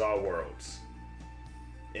Bizarre Worlds.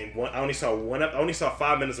 And I only saw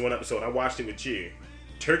 5 minutes of one episode. And I watched it with you.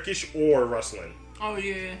 Turkish or wrestling. Oh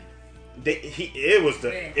yeah.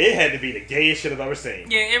 It had to be the gayest shit I've ever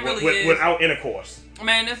seen. Yeah, it really is. Without intercourse.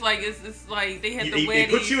 Man, it's like they had to wear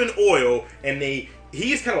They put you in oil, and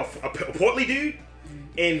he's kind of a portly dude,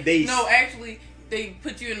 and actually they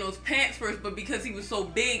put you in those pants first, but because he was so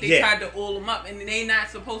big, they tried to oil him up, and they not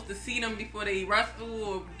supposed to see them before they wrestle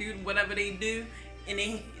or do whatever they do, and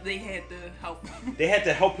they had to help him. They had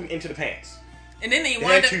to help him into the pants. And then they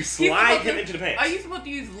had to slide him into the pants. Are you supposed to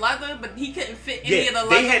use leather? But he couldn't fit any of the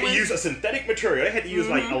leather. They had to use a synthetic material. They had to use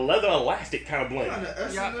like a leather elastic kind of blend.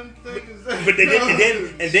 But they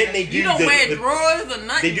did, and then they do. You don't wear drawers or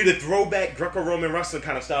nothing. They do the throwback Greco-Roman wrestling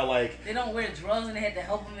kind of style, like they don't wear drawers, and they had to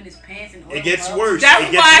help him in his pants. And it gets worse.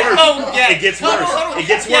 It gets worse.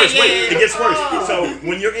 It gets worse. So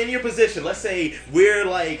when you're in your position, let's say we're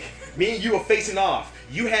like me and you are facing off.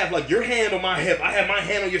 You have like your hand on my hip, I have my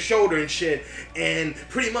hand on your shoulder and shit, and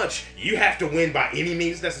pretty much you have to win by any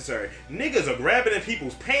means necessary. Niggas are grabbing at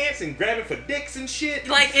people's pants and grabbing for dicks and shit.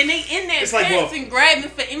 Like, and they in their pants and grabbing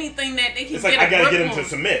for anything that they can it's get. It's like I gotta get him to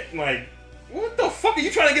submit. Like, what the fuck are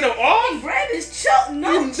you trying to get him off? Grab his choke, choke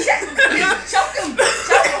him,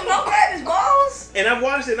 no grab his balls. And I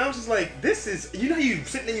watched it and I was just like, this is, you know, you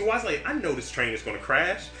sitting there, you watch like, I know this train is gonna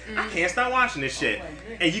crash. I can't stop watching this shit.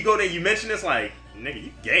 And you go there, you mention this like, nigga,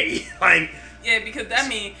 you gay. Like, yeah, because I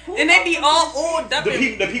mean, and they be all oiled up. The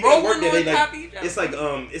people that work there, they like,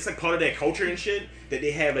 it's like part of their culture and shit that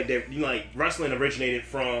they have. Like, like wrestling originated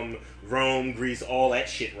from Rome, Greece, all that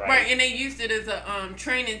shit, right? Right, and they used it as a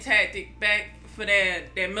training tactic back for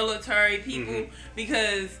their military people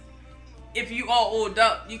because if you all oiled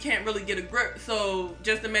up, you can't really get a grip. So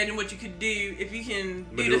just imagine what you could do if you can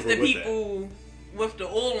do this to people with the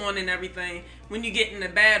oil on and everything. When you get in the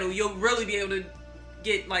battle, you'll really be able to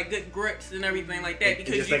get like good grips and everything like that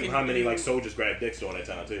because just think of how many like soldiers grab dicks during that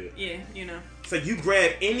time too. Yeah, you know. It's like you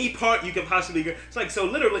grab any part you can possibly grab. It's like so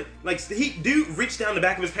literally like dude reached down the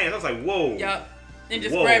back of his pants. I was like, whoa. Yup. And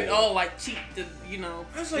just grabbed all like cheek to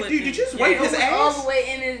I was like, dude, you just wipe his ass all the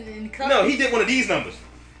way in cup. No, he did one of these numbers.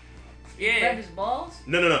 Yeah. Grab his balls?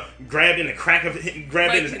 No. Grabbed in the crack of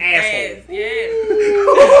grabbed in his asshole. Yeah.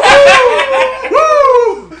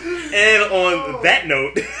 Woo! And on that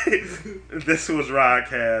note, this was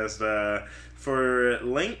Robcast for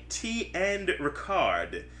Link T and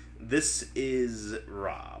Ricard. This is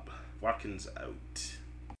Rob. Watkins out.